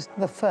 And it was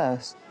the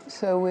first,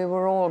 so we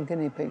were all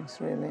guinea pigs,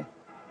 really.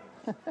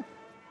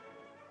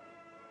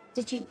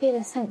 Did you feel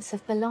a sense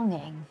of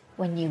belonging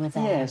when you were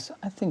there? Yes,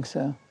 I think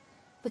so.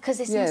 Because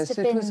this yes, must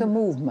have been... it was a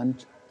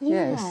movement,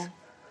 Yeah. yes.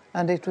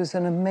 And it was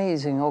an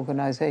amazing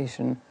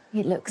organisation.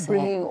 It looks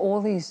bringing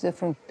all these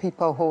different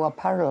people who are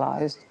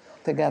paralysed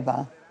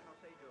together.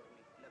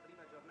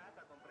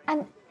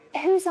 And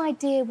whose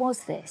idea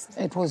was this?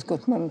 It was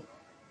Gutman.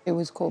 It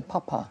was called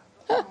Papa.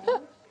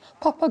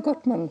 Papa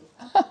Gutman.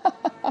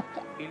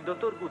 Il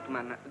dottor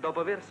Gutman, dopo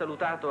aver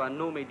salutato a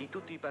nome di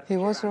tutti I He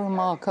was a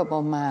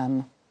remarkable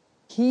man.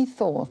 He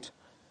thought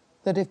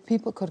that if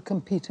people could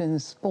compete in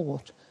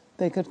sport,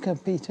 they could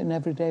compete in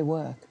everyday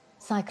work.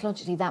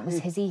 Psychologically, that was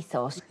his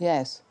ethos.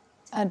 Yes.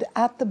 And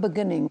at the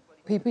beginning,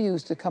 people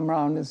used to come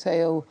around and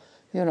say, oh,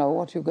 you know,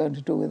 what are you going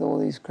to do with all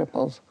these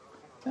cripples?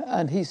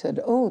 And he said,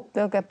 oh,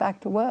 they'll get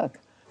back to work.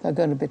 They're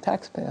going to be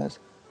taxpayers.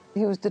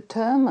 He was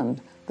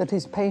determined that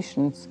his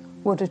patients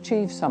would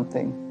achieve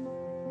something.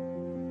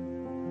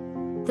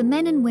 The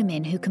men and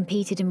women who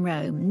competed in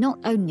Rome not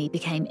only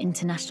became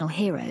international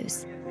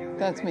heroes...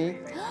 That's me.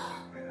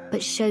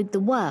 ...but showed the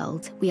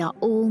world we are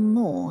all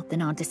more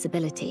than our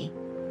disability.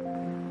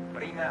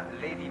 Prima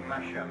Lady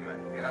Masham,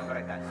 Gran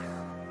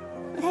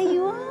Bretagna. There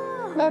you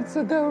are. That's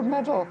a gold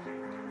medal.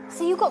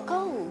 So you got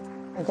gold?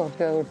 I got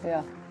gold,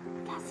 yeah.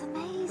 That's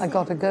amazing. I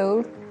got a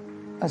gold,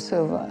 a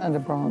silver and a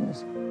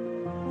bronze.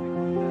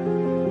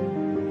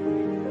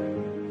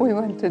 We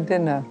went to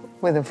dinner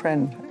with a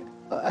friend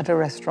at a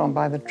restaurant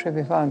by the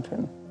Trevi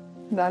Fountain,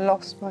 and I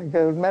lost my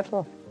gold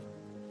medal.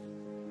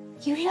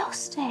 You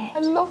lost it? I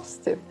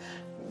lost it.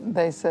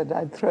 They said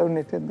I'd thrown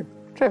it in the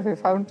Trevi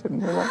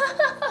Fountain, you know.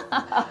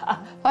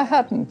 I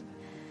hadn't.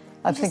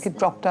 I think it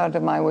dropped out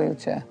of my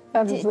wheelchair.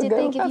 Did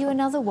they give you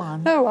another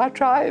one? No, I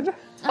tried.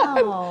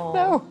 Oh.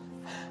 No.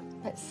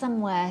 But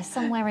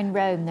somewhere in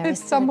Rome there is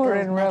It's still a somewhere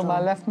gold in Rome. medal.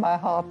 I left my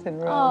heart in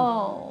Rome.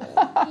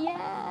 Oh,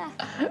 yeah.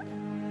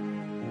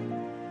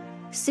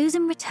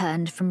 Susan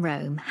returned from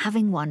Rome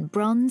having won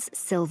bronze,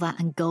 silver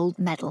and gold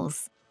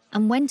medals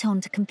and went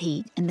on to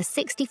compete in the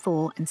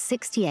 64 and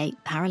 68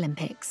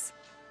 Paralympics.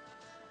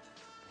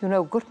 You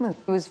know, Gutman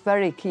was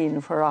very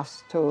keen for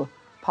us to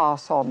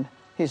pass on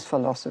his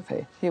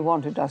philosophy. He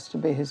wanted us to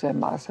be his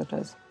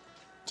ambassadors.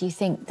 Do you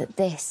think that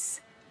this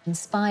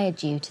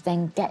inspired you to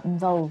then get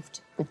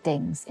involved with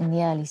things in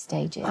the early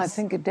stages? I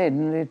think it did,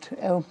 and it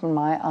opened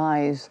my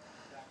eyes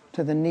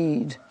to the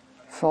need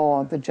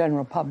for the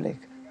general public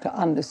to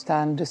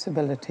understand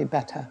disability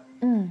better.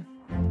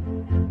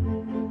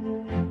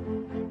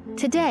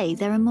 Today,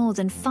 there are more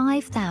than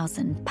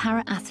 5,000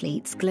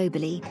 para-athletes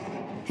globally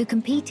who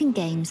compete in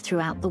games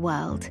throughout the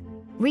world,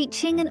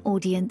 reaching an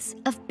audience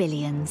of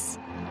billions.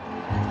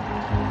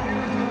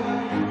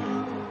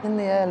 In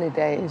the early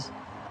days,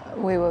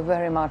 we were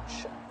very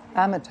much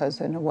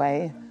amateurs in a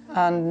way,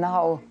 and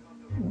now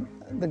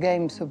the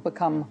games have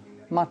become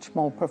much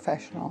more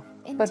professional.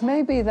 But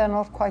maybe they're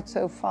not quite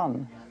so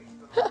fun.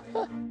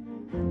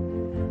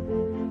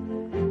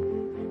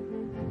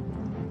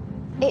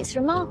 It's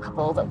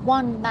remarkable that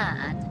one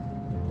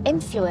man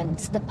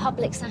influenced the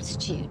public's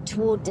attitude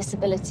toward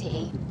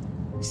disability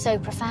so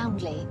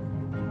profoundly.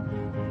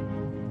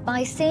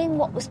 By seeing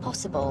what was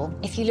possible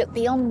if you look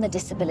beyond the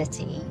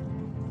disability,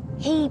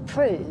 he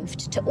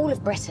proved to all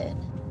of Britain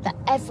that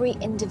every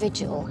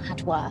individual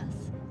had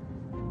worth.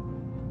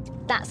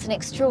 That's an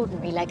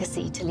extraordinary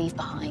legacy to leave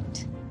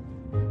behind.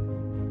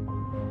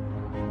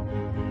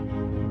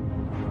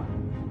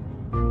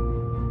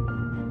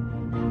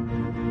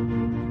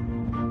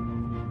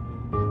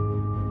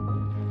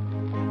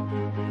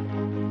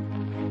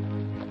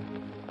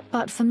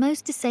 But for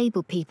most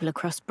disabled people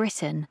across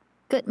Britain,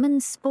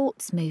 Gutman's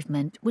sports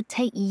movement would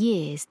take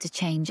years to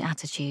change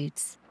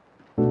attitudes.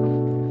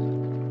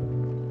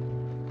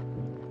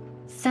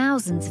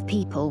 Thousands of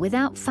people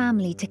without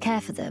family to care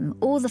for them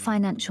or the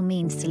financial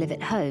means to live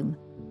at home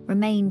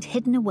remained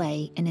hidden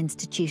away in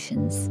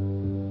institutions.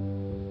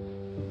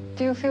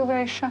 Do you feel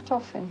very shut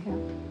off in here?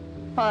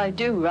 Well, I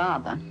do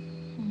rather.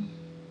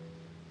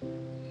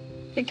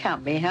 It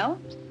can't be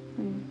helped.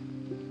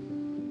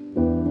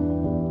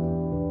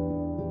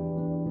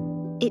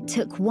 It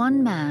took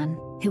one man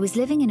who was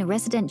living in a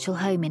residential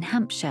home in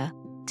Hampshire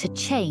to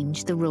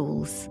change the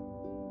rules.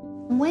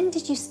 When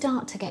did you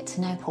start to get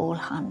to know Paul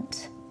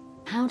Hunt?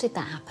 How did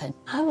that happen?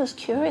 I was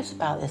curious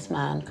about this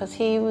man because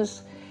he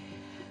was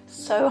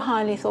so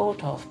highly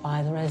thought of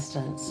by the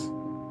residents.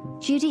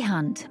 Judy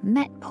Hunt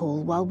met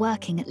Paul while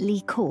working at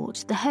Lee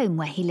Court, the home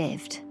where he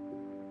lived.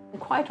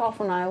 Quite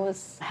often I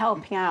was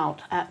helping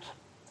out at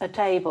a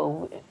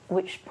table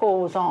which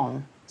Paul was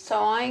on. So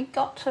I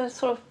got to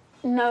sort of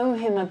know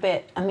him a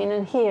bit. I mean,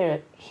 and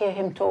hear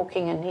him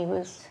talking, and he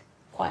was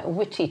quite a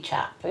witty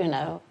chap, you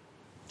know.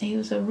 He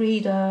was a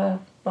reader,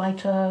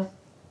 writer,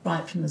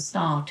 right from the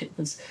start. It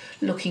was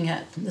looking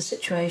at the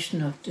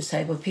situation of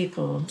disabled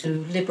people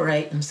to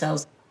liberate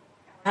themselves.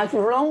 I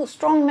have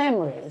strong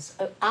memories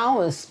of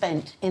hours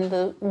spent in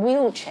the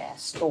wheelchair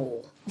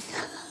stall.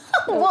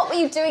 What were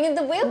you doing in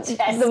the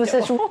wheelchair There was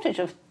a store? shortage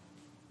of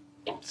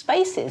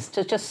spaces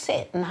to just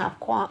sit and have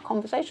quiet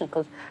conversations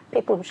because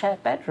people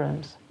shared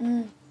bedrooms.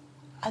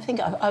 I think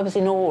I was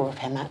in awe of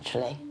him,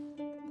 actually.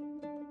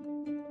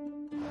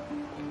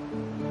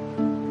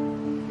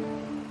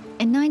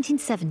 In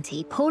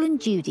 1970, Paul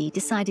and Judy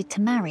decided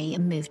to marry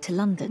and move to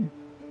London,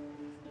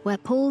 where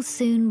Paul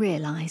soon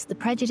realised the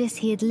prejudice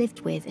he had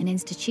lived with in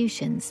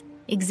institutions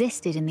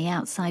existed in the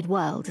outside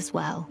world as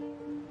well.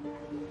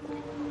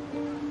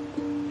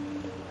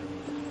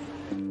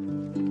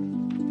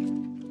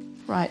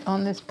 Right,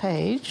 on this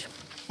page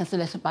is a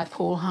letter by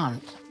Paul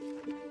Hunt.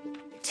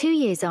 2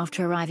 years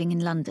after arriving in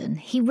London,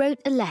 he wrote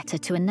a letter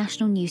to a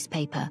national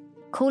newspaper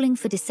calling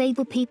for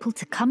disabled people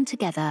to come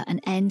together and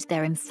end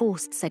their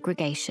enforced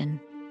segregation.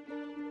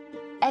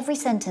 Every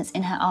sentence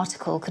in her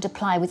article could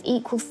apply with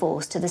equal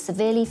force to the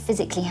severely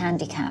physically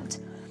handicapped,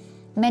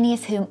 many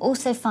of whom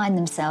also find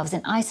themselves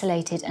in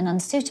isolated and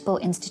unsuitable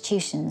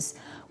institutions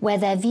where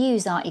their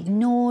views are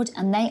ignored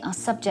and they are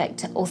subject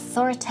to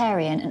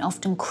authoritarian and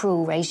often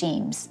cruel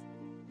regimes.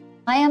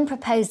 I am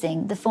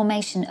proposing the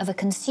formation of a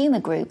consumer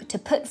group to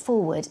put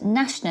forward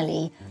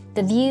nationally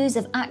the views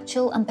of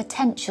actual and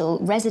potential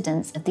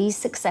residents of these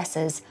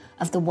successors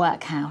of the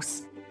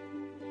workhouse.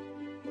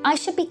 I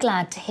should be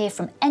glad to hear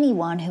from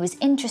anyone who is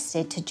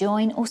interested to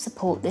join or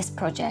support this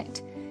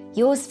project.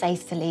 Yours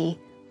faithfully,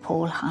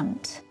 Paul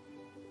Hunt.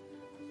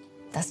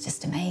 That's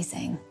just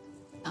amazing.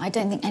 I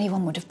don't think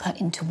anyone would have put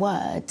into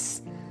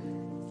words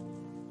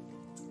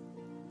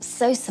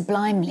so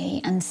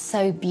sublimely and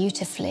so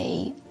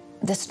beautifully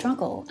the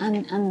struggle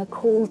and the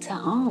call to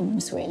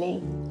arms,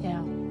 really.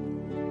 Yeah.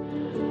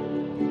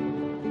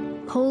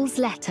 Paul's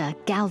letter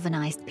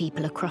galvanised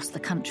people across the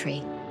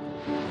country.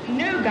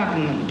 No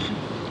government,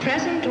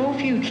 present or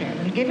future,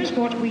 will give us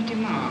what we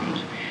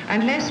demand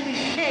unless we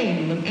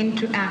shame them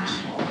into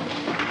action.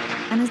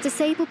 And as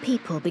disabled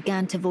people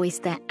began to voice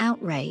their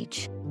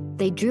outrage,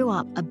 they drew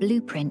up a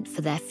blueprint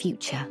for their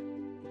future.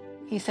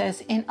 He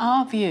says, in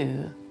our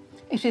view,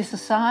 it is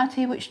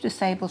society which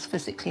disables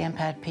physically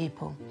impaired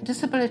people.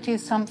 Disability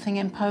is something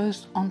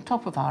imposed on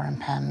top of our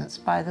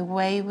impairments by the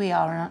way we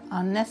are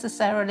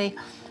unnecessarily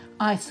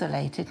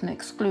isolated and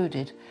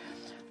excluded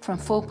from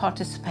full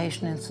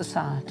participation in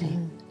society.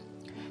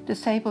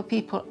 Disabled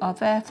people are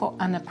therefore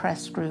an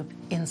oppressed group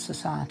in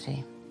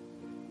society.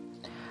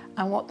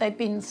 And what they've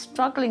been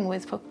struggling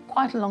with for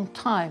quite a long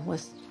time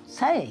was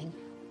saying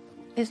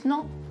is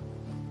not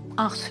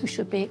us who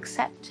should be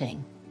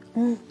accepting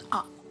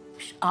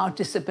our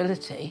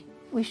disability.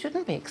 We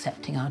shouldn't be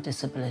accepting our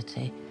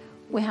disability.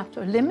 We have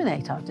to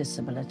eliminate our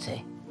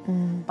disability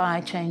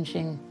by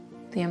changing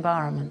the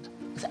environment.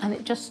 And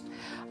it just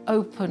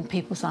opened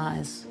people's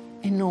eyes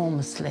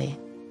enormously.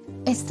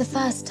 It's the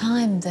first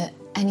time that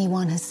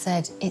anyone has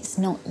said, it's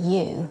not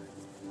you,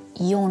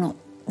 you're not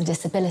the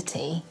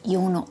disability,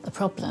 you're not the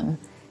problem,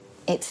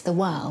 it's the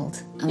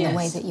world and the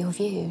way that you're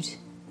viewed.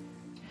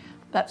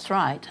 That's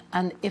right.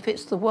 And if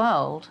it's the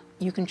world,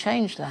 you can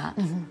change that.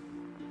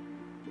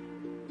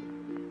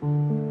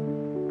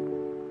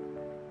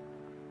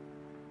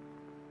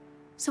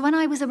 So when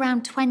I was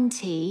around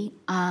 20,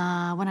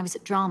 when I was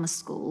at drama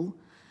school,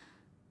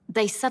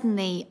 they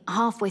suddenly,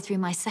 halfway through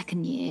my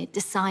second year,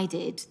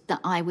 decided that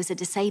I was a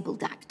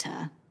disabled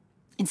actor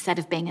instead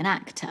of being an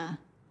actor.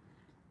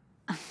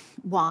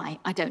 Why?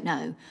 I don't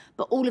know.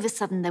 But all of a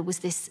sudden there was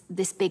this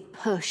big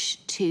push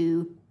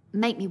to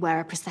make me wear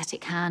a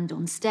prosthetic hand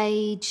on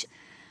stage.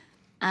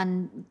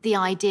 And the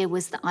idea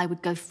was that I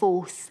would go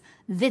forth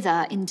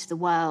thither into the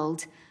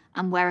world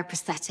and wear a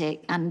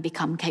prosthetic and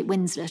become Kate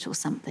Winslet or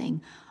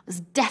something. I was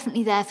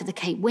definitely there for the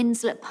Kate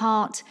Winslet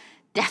part,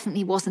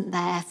 definitely wasn't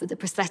there for the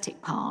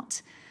prosthetic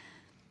part.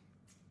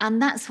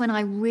 And that's when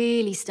I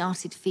really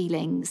started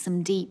feeling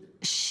some deep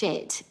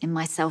shit in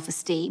my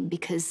self-esteem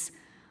because,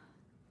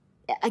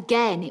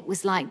 again, it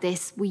was like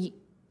this,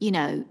 you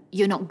know,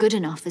 you're not good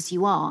enough as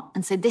you are.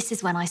 And so this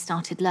is when I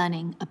started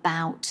learning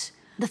about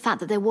the fact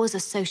that there was a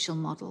social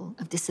model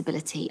of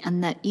disability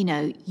and that, you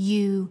know,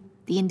 you,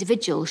 the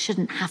individual,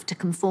 shouldn't have to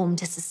conform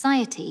to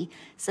society.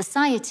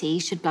 Society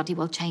should bloody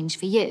well change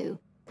for you.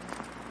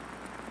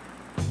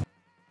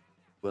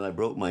 When I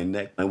broke my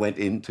neck, I went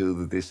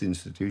into this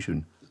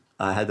institution.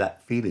 I had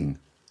that feeling,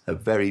 a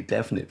very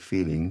definite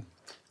feeling,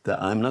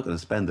 that I'm not going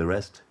to spend the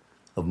rest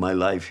of my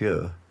life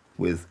here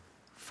with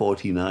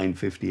 49,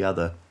 50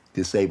 other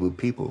disabled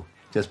people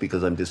just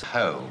because I'm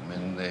disabled. Home,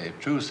 in the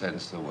true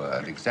sense of the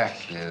word,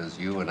 exactly as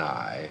you and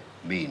I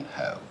mean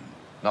home,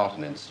 not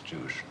an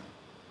institution.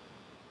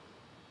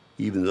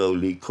 Even though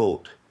Lee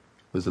Court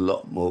was a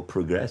lot more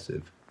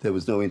progressive, there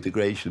was no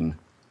integration,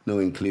 no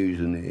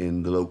inclusion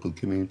in the local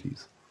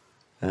communities.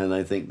 And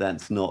I think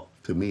that's not,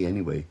 to me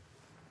anyway,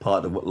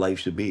 part of what life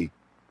should be.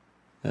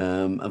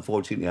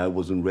 Unfortunately, I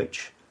wasn't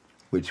rich,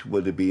 which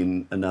would have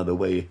been another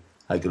way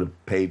I could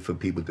have paid for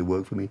people to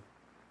work for me.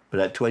 But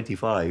at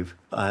 25,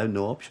 I had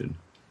no option.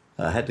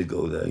 I had to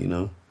go there, you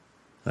know.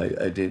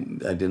 I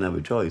didn't have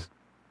a choice.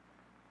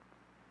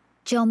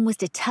 John was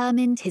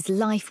determined his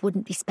life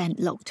wouldn't be spent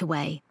locked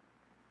away.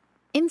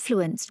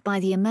 Influenced by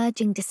the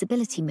emerging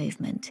disability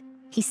movement,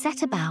 he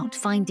set about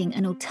finding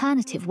an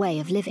alternative way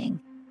of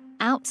living,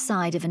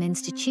 outside of an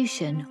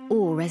institution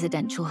or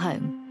residential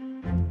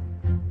home.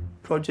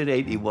 Project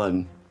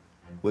 81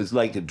 was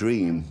like a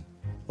dream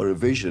or a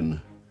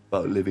vision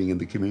about living in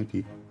the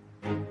community.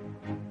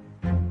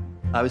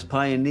 I was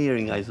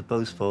pioneering, I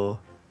suppose, for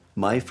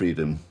my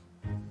freedom.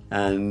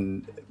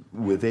 And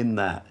within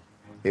that,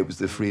 it was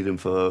the freedom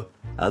for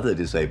other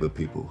disabled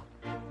people.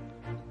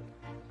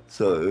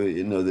 So,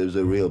 you know, there's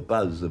a real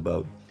buzz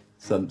about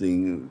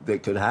something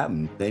that could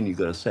happen. Then you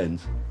got a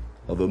sense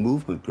of a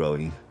movement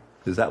growing,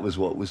 because that was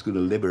what was going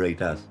to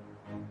liberate us.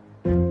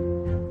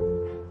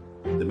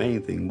 The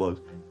main thing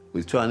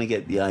was trying to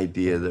get the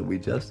idea that we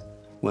just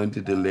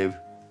wanted to live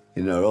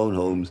in our own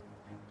homes,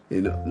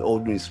 in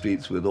ordinary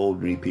streets with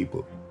ordinary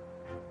people.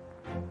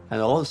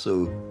 And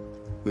also,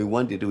 we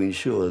wanted to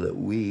ensure that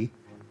we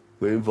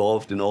were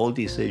involved in all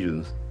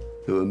decisions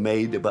that were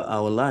made about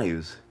our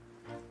lives.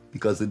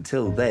 Because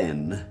until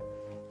then,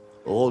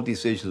 all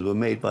decisions were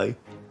made by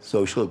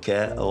social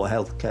care or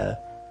health care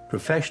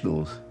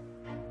professionals.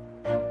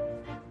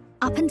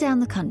 Up and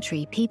down the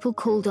country, people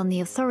called on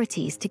the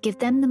authorities to give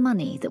them the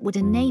money that would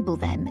enable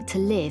them to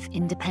live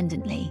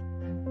independently.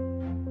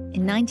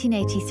 In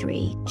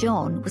 1983,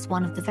 John was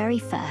one of the very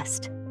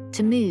first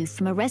to move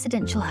from a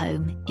residential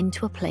home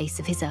into a place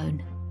of his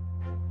own.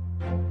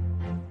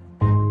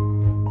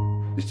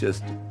 It's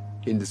just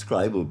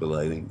indescribable,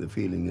 I think, the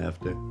feeling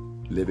after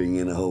living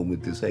in a home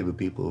with disabled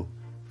people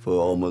for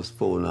almost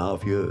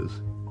 4.5 years.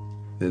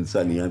 Then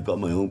suddenly I've got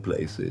my own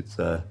place. It's,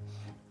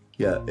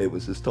 yeah, it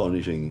was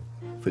astonishing.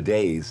 For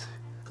days,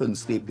 couldn't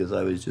sleep because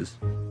I was just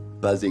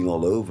buzzing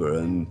all over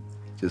and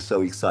just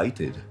so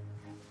excited.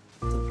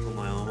 Don't pull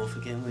my arm off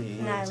again, will you?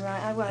 No, right,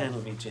 I won't.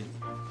 Handle me gently.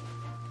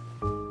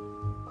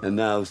 And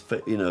now,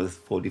 you know,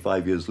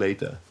 45 years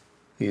later,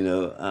 you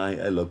know,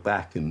 I look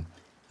back and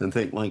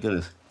think, my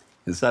goodness,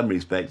 in some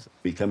respects,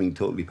 becoming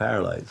totally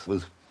paralyzed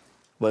was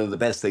one of the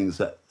best things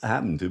that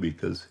happened to me,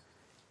 because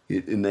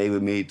it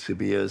enabled me to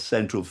be a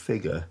central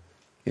figure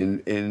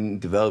in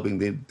developing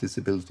the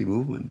disability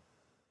movement.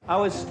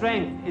 Our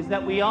strength is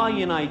that we are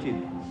united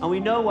and we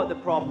know what the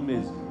problem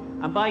is.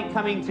 And by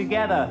coming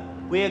together,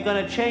 we are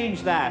going to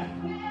change that.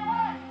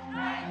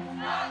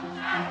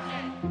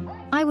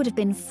 I would have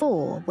been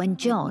 4 when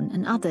John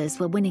and others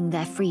were winning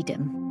their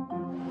freedom.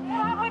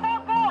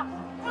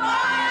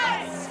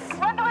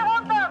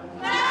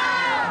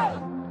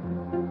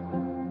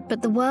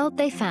 But the world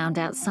they found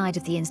outside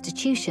of the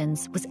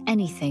institutions was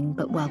anything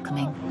but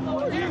welcoming.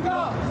 What you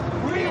got,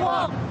 we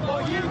want.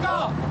 What you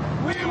got,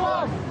 we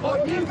want.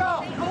 What you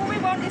got. All we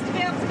want is to be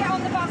able to get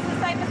on the bus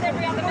the same as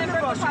every other member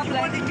of the public.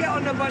 You want to get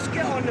on the bus,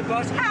 get on the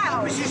bus.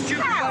 How? Mrs.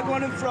 Duke, like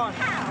one in front.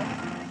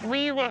 How?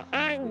 We were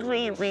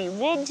angry, we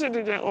wanted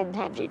to get on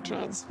public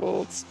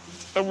transport,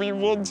 and we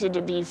wanted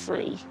to be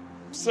free.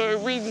 So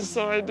we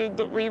decided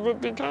that we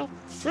would become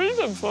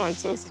freedom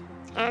fighters.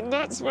 And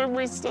that's when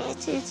we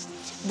started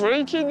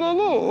breaking the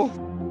law.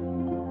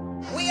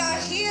 We are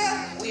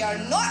here. We are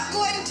not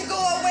going to go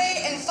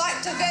away. In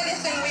fact, if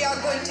anything, we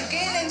are going to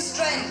gain in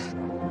strength.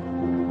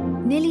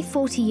 Nearly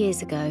 40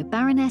 years ago,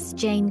 Baroness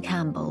Jane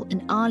Campbell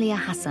and Alia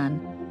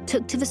Hassan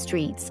took to the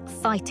streets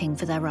fighting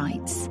for their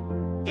rights.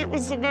 It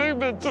was the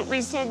moment that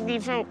we suddenly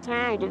felt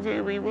proud of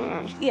who we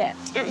were. Yeah.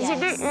 It was a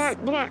bit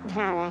like Black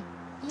Power.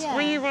 Yeah.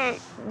 We were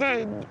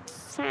then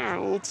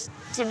proud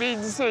to be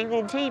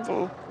disabled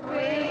people.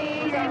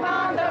 We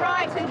demand the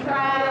right to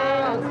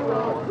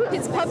transport.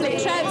 It's public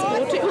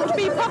transport, it ought to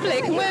be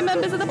public, and we're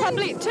members of the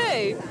public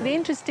too. The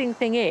interesting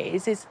thing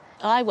is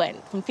I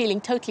went from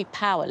feeling totally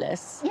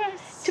powerless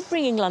to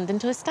bringing London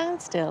to a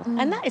standstill.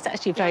 And that is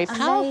actually very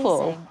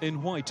powerful.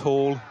 In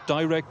Whitehall,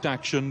 direct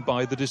action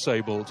by the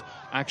disabled,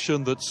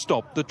 action that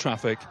stopped the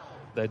traffic.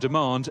 Their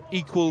demand,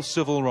 equal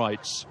civil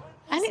rights.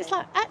 And it's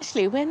like,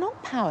 actually, we're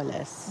not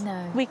powerless.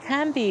 No. We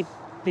can be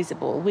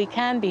visible, we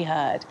can be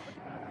heard.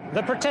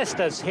 The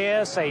protesters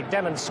here say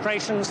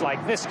demonstrations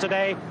like this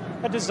today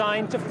are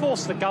designed to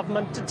force the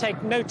government to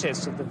take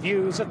notice of the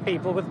views of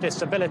people with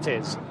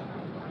disabilities.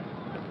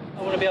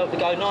 I want to be able to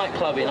go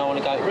nightclubbing, I want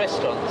to go to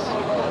restaurants,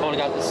 I want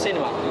to go to the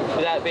cinema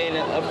without being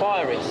a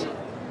fire risk.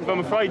 I'm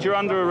afraid you're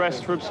under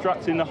arrest for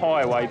obstructing the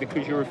highway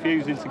because you're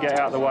refusing to get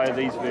out of the way of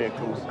these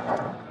vehicles.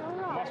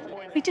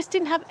 We just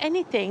didn't have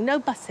anything, no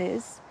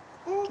buses.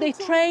 The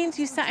trains,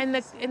 you sat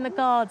in the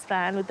guard's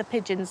van with the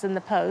pigeons and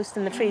the post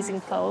and the freezing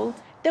cold.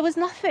 There was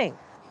nothing.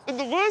 And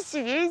the worst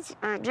thing is,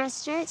 at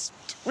restaurants,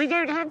 we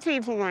don't have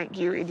people like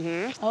you in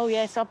here. Oh,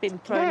 yes, I've been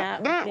thrown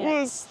out. That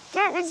was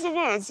the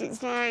worst.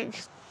 It's like,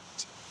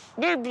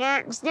 no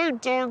blacks, no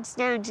dogs,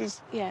 no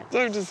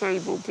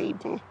disabled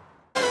people.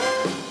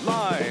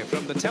 Live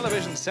from the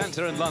Television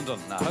Centre in London,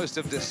 a host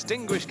of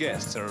distinguished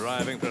guests are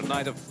arriving for a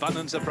night of fun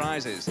and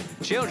surprises.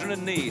 Children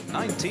in Need,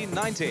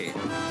 1990.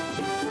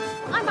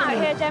 I'm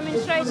out here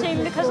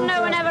demonstrating because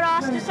no one ever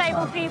asks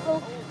disabled people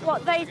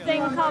what they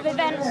think of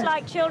events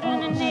like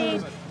Children in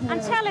Need and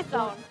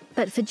Telethon.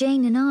 But for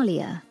Jane and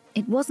Alia,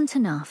 it wasn't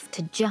enough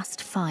to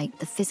just fight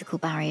the physical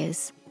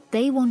barriers.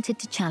 they wanted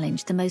to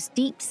challenge the most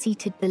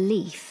deep-seated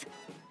belief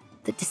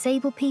that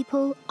disabled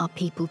people are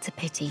people to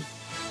pity.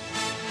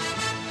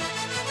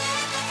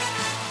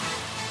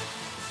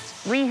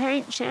 We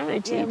hate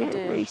charity, Yeah, we don't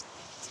do. we?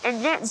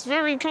 And that's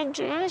very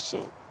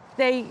controversial.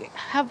 They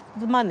have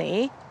the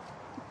money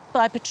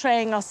by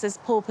portraying us as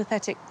poor,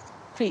 pathetic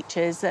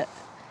creatures that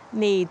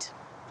need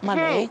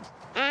money. Help.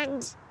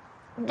 And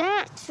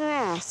that, for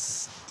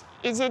us,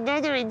 is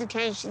another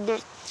indication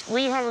that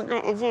we haven't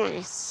got a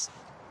voice.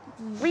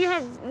 We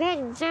have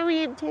one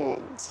very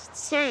important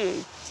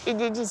saying in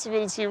the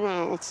disability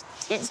world.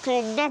 It's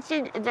called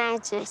nothing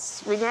about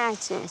us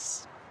without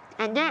us.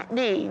 And that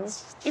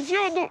means if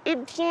you're not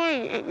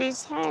employing at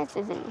least half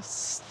of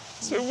us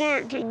to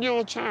work in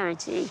your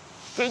charity,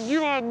 then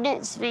you are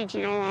not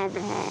speaking on our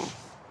behalf.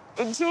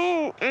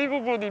 Until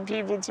able-bodied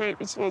people take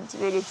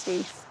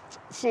responsibility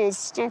for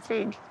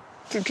stopping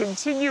the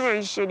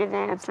continuation of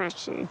our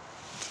oppression,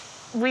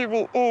 we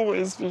will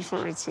always be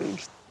fighting.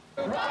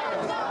 28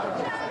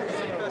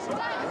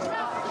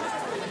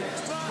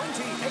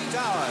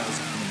 hours,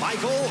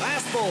 Michael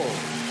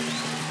Aspel.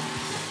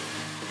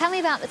 Tell me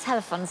about the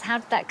telethons. How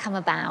did that come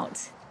about?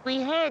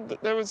 We heard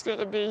that there was going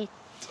to be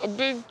a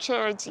big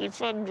charity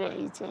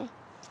fundraiser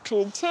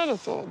called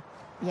Telethon.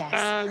 Yes.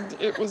 And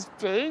it was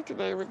big.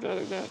 They were going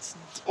to get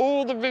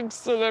all the big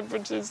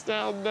celebrities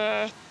down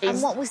there. And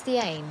what was the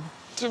aim?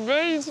 To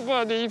raise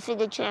money for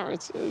the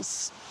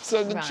charities,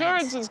 so the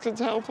charities could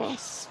help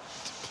us,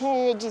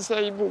 poor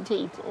disabled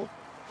people.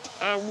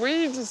 And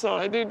we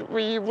decided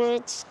we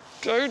would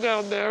go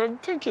down there and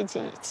picket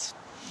it.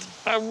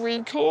 And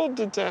we called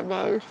the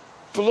demo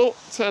Block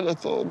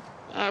Telethon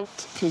and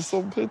Piss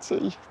on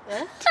Pity.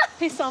 Yeah?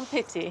 Piss on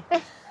Pity.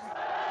 Those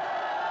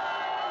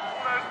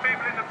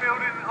people in the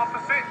building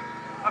opposite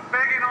are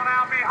begging on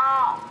our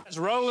behalf. Let's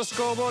roll the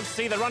scoreboard to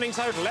see the running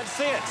total. Let's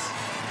see it.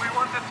 We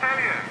want to tell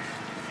you,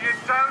 you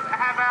don't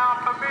have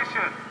our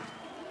permission.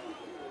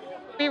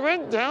 We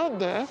went down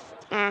there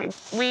and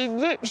we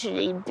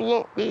literally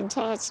blocked the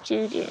entire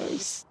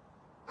studios.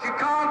 You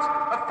can't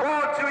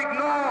afford to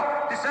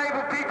ignore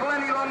disabled people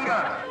any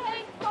longer.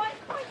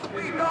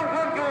 We don't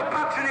want your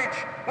patronage.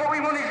 What we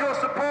want is your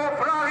support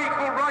for our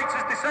equal rights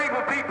as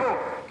disabled people,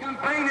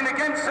 campaigning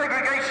against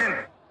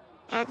segregation.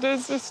 And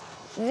there's this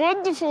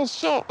wonderful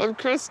shot of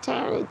Chris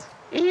Tarrant.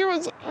 He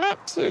was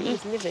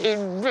absolutely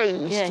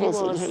enraged,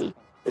 wasn't he?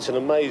 It's an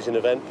amazing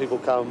event. People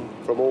come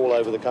from all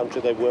over the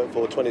country. They work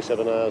for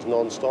 27 hours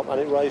non-stop,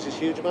 and it raises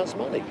huge amounts of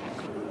money.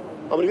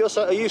 I mean,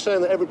 are you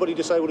saying that everybody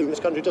disabled in this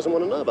country doesn't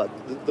want to know about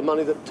the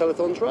money that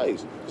telethons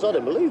raise? Because I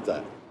don't believe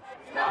that.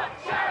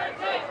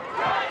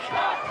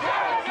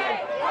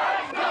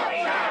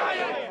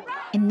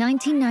 In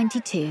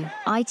 1992,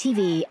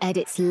 ITV aired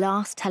its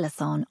last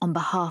telethon on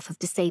behalf of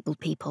disabled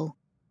people.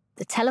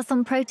 The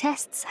telethon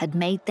protests had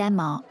made their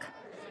mark.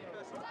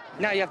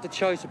 Now you have the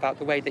choice about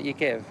the way that you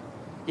give.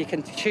 You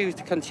can choose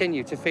to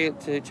continue to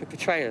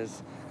portray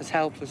us as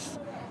helpless,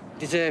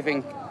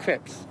 deserving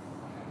crips,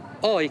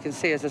 or you can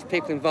see us as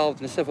people involved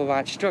in the civil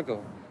rights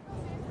struggle.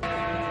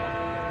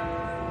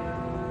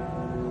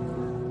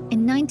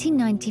 In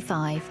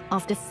 1995,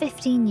 after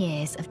 15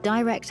 years of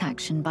direct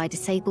action by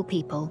disabled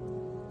people,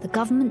 the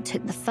government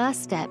took the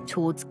first step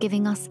towards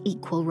giving us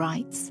equal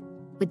rights,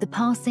 with the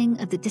passing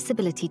of the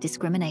Disability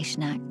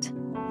Discrimination Act.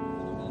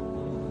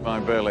 My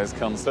bill is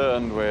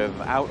concerned with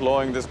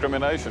outlawing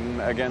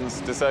discrimination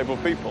against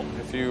disabled people.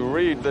 If you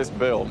read this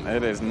bill,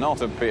 it is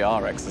not a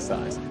PR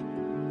exercise.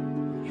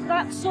 If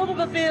that sort of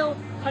a bill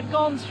had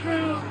gone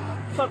through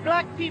for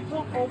black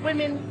people or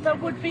women, there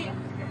would be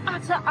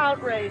utter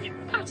outrage,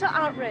 utter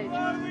outrage.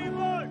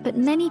 But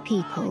many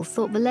people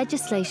thought the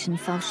legislation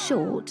fell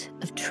short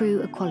of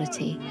true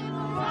equality.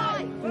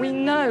 We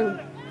know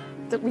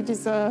that we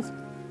deserve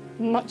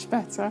much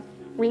better.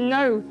 We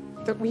know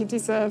that we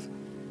deserve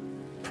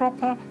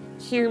proper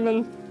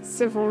human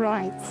civil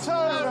rights.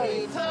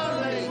 Totally,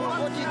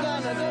 what you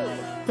gonna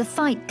do? The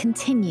fight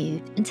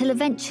continued until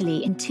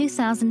eventually in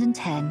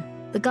 2010,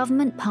 the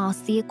government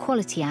passed the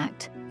Equality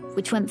Act,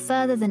 which went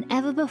further than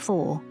ever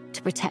before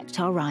to protect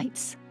our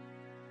rights.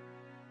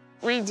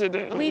 We did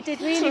it. We did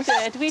really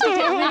good. We did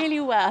it really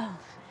well.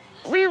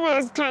 We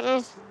were kind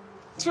of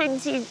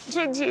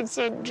 20th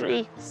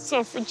century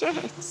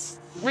suffragettes.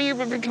 We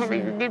were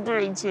becoming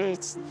liberated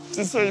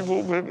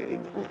disabled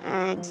women,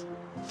 and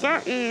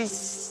that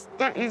is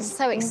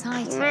so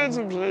exciting,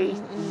 incredibly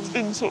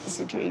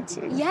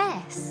intoxicating.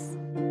 Yes.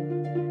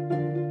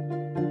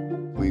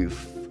 We've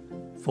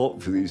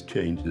fought for these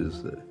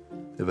changes that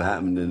have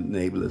happened and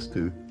enable us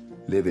to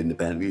live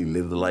independently,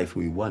 live the life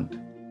we want,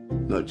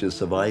 not just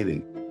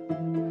surviving.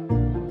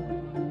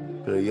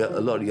 But a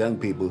lot of young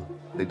people,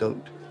 they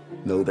don't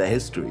know their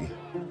history.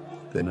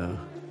 They know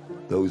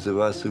those of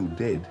us who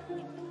did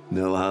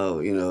know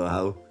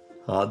how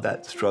hard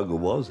that struggle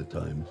was at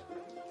times,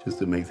 just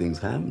to make things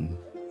happen.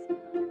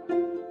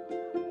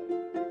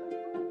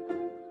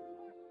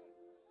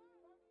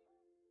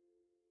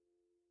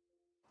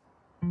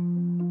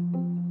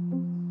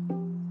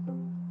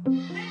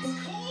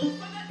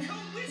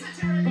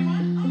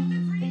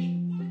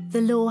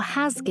 The law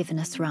has given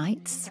us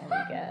rights,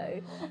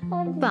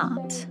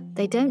 but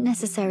they don't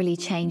necessarily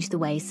change the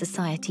way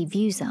society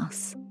views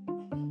us.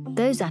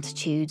 Those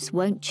attitudes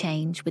won't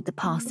change with the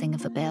passing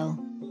of a bill.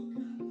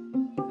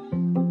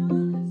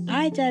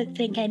 I don't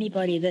think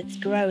anybody that's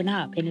grown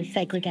up in a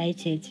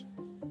segregated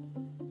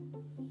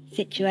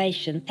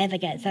situation ever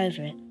gets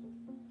over it.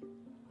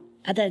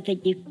 I don't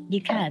think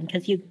you can,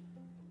 because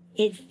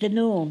it's the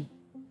norm.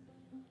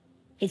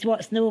 It's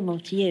what's normal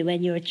to you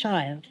when you're a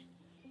child.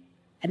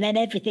 And then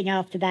everything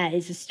after that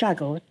is a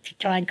struggle to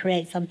try and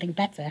create something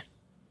better.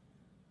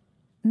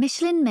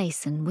 Micheline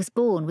Mason was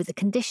born with a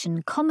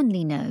condition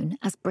commonly known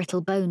as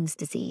brittle bones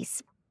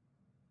disease.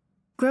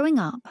 Growing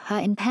up, her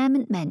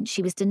impairment meant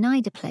she was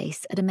denied a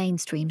place at a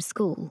mainstream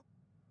school.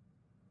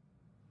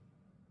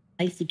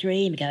 I used to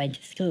dream of going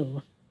to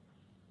school.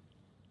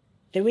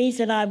 The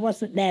reason I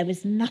wasn't there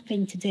was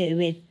nothing to do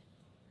with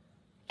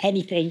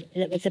anything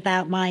that was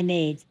about my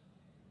needs.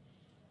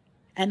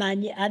 And I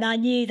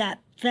knew that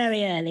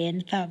very early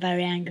and felt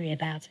very angry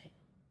about it.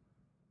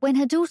 When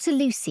her daughter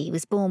Lucy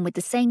was born with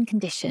the same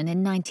condition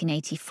in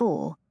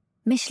 1984,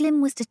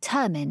 Micheline was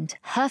determined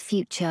her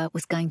future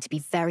was going to be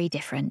very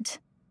different.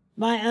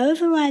 My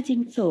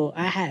overriding thought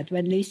I had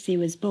when Lucy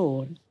was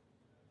born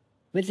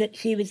was that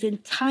she was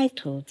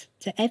entitled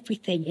to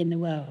everything in the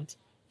world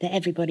that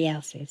everybody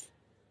else is,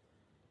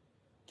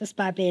 just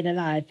by being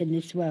alive in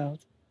this world.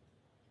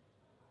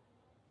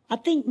 I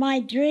think my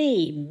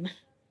dream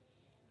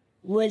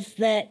was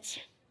that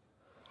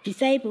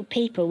disabled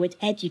people would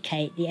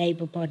educate the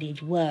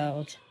able-bodied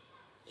world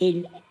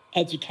in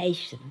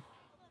education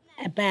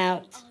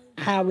about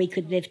how we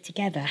could live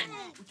together.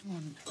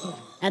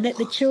 And that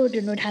the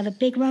children would have a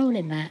big role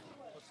in that,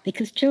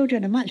 because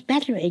children are much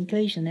better at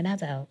inclusion than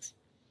adults.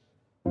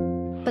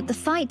 But the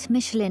fight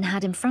Micheline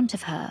had in front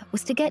of her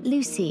was to get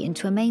Lucy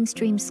into a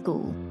mainstream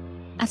school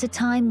at a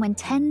time when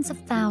tens of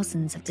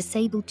thousands of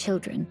disabled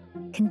children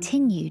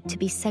continued to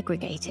be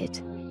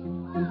segregated.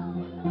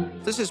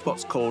 This is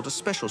what's called a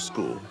special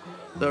school.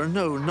 There are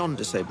no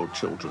non-disabled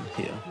children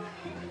here.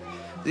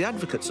 The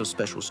advocates of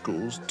special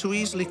schools too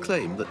easily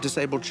claim that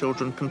disabled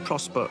children can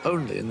prosper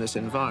only in this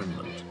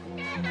environment.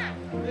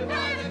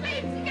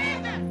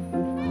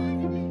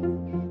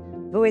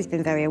 I've always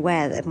been very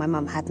aware that if my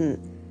mum hadn't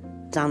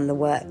done the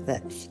work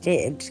that she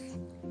did,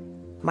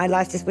 my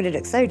life just would have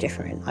looked so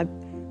different. I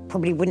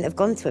probably wouldn't have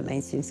gone to a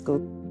mainstream school.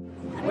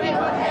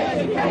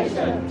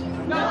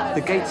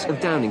 The gates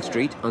of Downing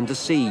Street under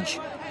siege.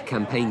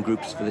 Campaign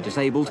groups for the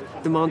disabled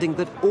demanding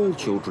that all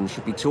children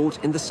should be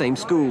taught in the same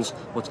schools,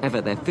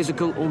 whatever their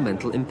physical or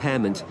mental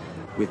impairment.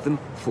 With them,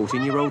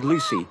 14-year-old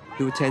Lucy,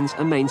 who attends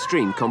a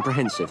mainstream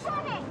comprehensive.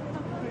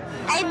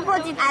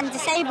 Able-bodied and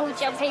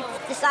disabled young people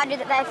decided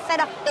that they're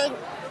fed up being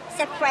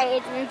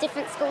separated in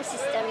different school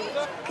systems.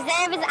 Because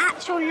there is an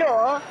actual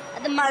law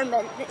at the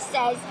moment that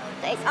says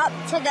that it's up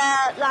to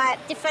the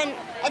different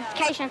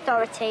education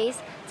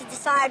authorities to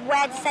decide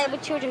where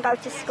disabled children go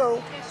to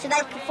school, so they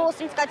can force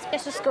them to go to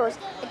special schools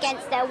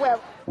against their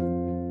will.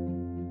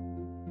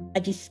 I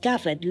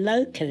discovered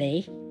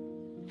locally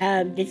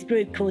this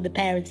group called the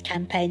Parents'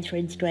 Campaign for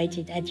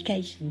Integrated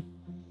Education.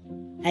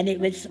 And it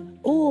was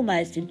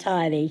almost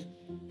entirely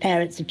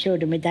parents of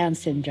children with Down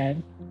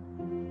syndrome.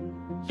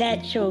 Their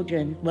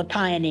children were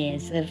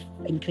pioneers of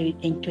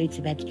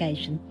inclusive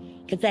education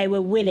because they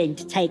were willing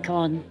to take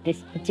on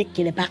this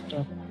particular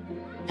battle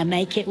and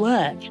make it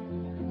work.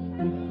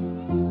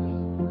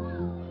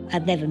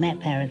 I've never met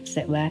parents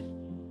that were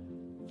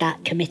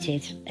that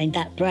committed and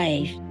that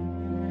brave.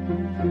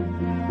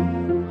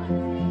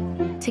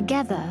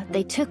 Together,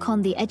 they took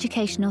on the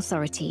education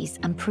authorities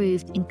and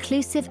proved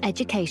inclusive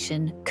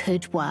education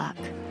could work.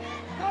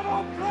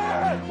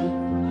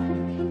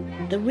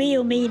 The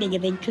real meaning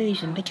of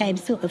inclusion became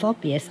sort of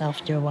obvious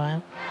after a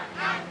while.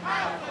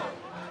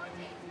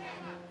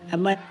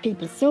 And when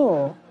people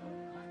saw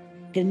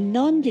the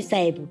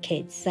non-disabled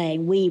kids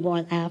saying, we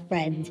want our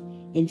friend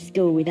in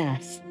school with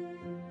us,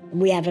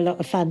 we have a lot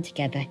of fun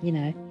together, you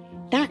know.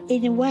 That,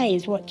 in a way,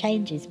 is what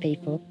changes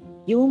people.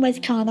 You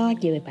almost can't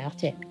argue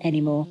about it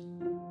anymore.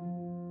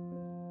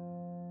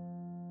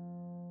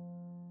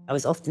 I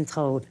was often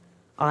told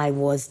I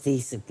was the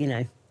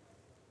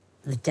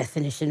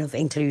definition of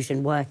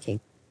inclusion working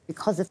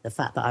because of the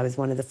fact that I was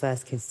one of the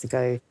first kids to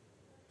go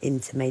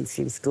into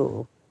mainstream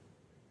school.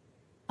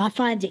 I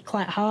find it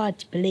quite hard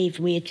to believe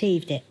we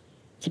achieved it,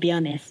 to be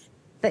honest.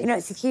 But,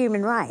 it's a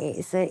human right.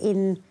 It's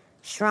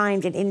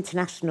enshrined in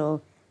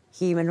international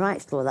human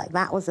rights law.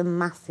 That was a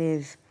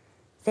massive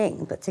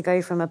thing. But to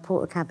go from a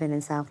porter cabin in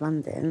South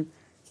London,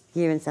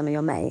 you and some of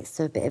your mates,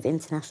 to a bit of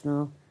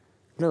international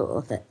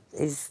law that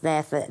is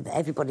there for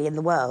everybody in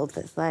the world,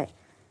 that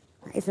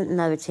isn't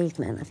no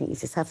achievement. I think you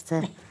just have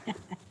to...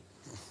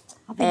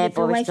 I think it's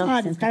always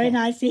hard. It's very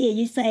nice to hear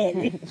you say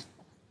it.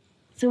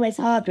 It's always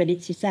hard when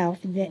it's yourself,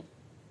 isn't it?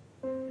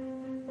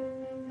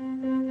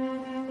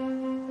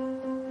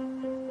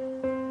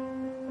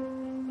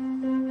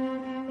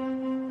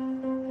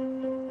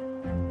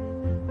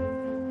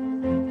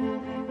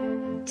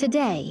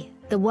 Today,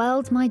 the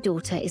world my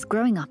daughter is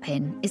growing up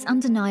in is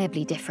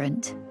undeniably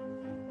different.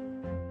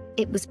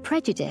 It was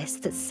prejudice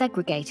that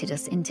segregated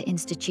us into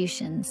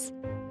institutions.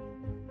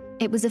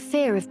 It was a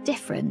fear of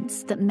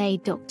difference that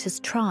made doctors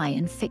try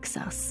and fix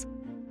us.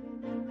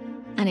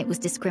 And it was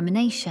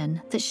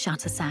discrimination that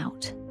shut us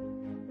out.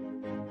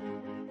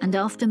 And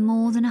after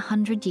more than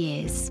 100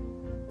 years,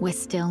 we're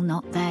still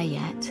not there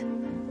yet.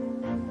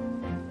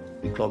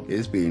 The clock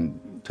is being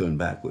turned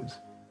backwards,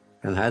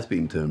 and has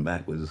been turned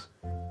backwards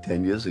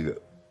 10 years ago.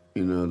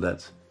 You know,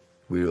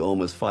 we're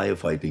almost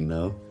firefighting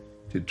now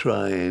to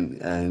try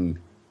and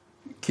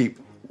keep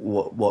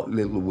what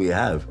little we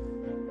have.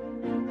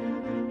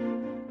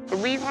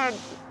 We've had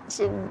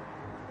some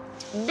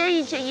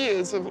major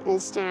years of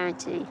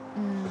austerity.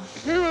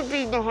 Who have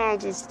been the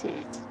hardest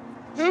hit?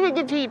 Who are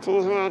the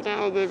people who are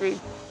now living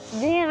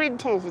more in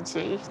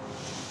poverty?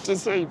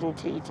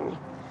 Disabled people.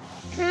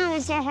 Who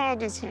was the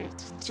hardest hit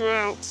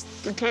throughout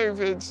the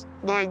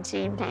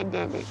COVID-19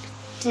 pandemic?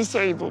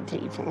 Disabled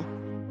people.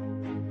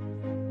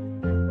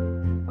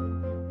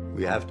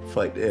 We have to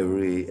fight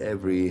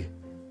every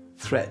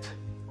threat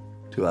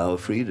to our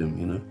freedom,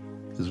 you know,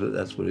 because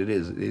that's what it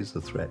is. It is a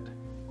threat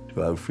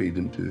to our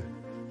freedom to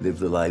live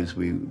the lives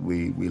we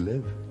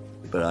live.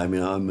 But I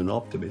mean, I'm an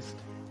optimist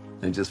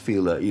and just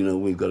feel that, you know,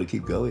 we've got to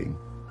keep going.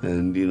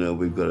 And, you know,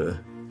 we've got to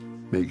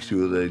make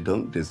sure they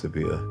don't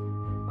disappear.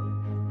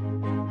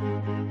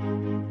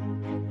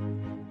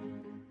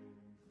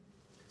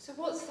 So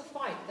what's the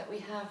fight that we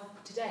have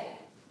today?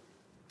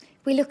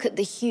 We look at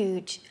the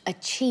huge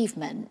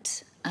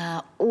achievement,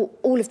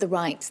 all of the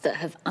rights that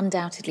have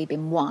undoubtedly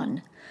been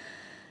won.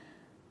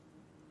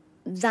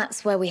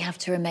 That's where we have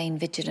to remain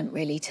vigilant,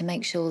 really, to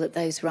make sure that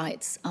those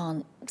rights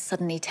aren't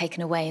suddenly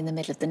taken away in the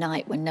middle of the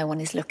night when no one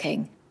is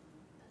looking.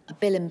 A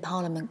bill in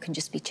Parliament can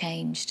just be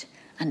changed,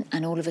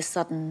 and all of a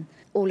sudden,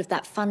 all of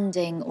that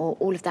funding or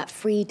all of that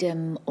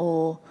freedom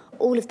or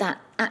all of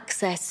that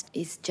access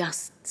is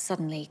just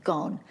suddenly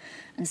gone.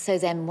 And so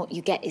then what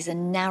you get is a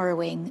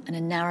narrowing and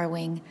a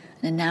narrowing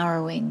and a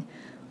narrowing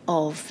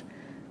of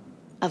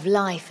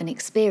life and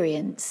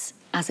experience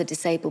as a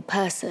disabled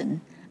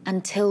person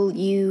until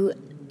you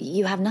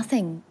have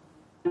nothing.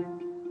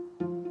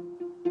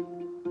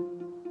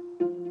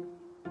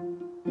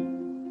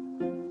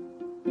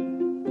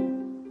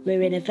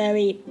 We're in a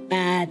very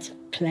bad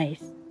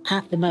place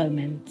at the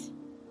moment.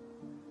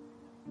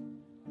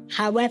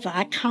 However,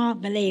 I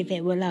can't believe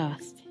it will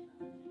last.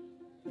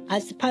 I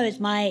suppose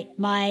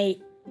my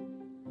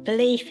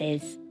belief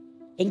is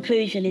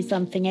inclusion is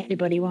something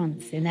everybody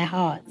wants in their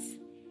hearts.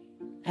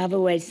 I've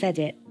always said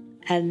it.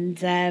 And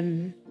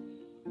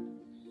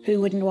who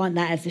wouldn't want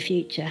that as the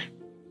future,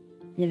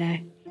 you know?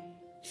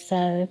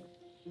 So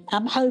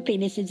I'm hoping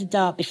this is the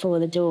dark before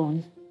the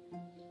dawn.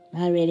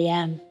 I really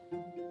am.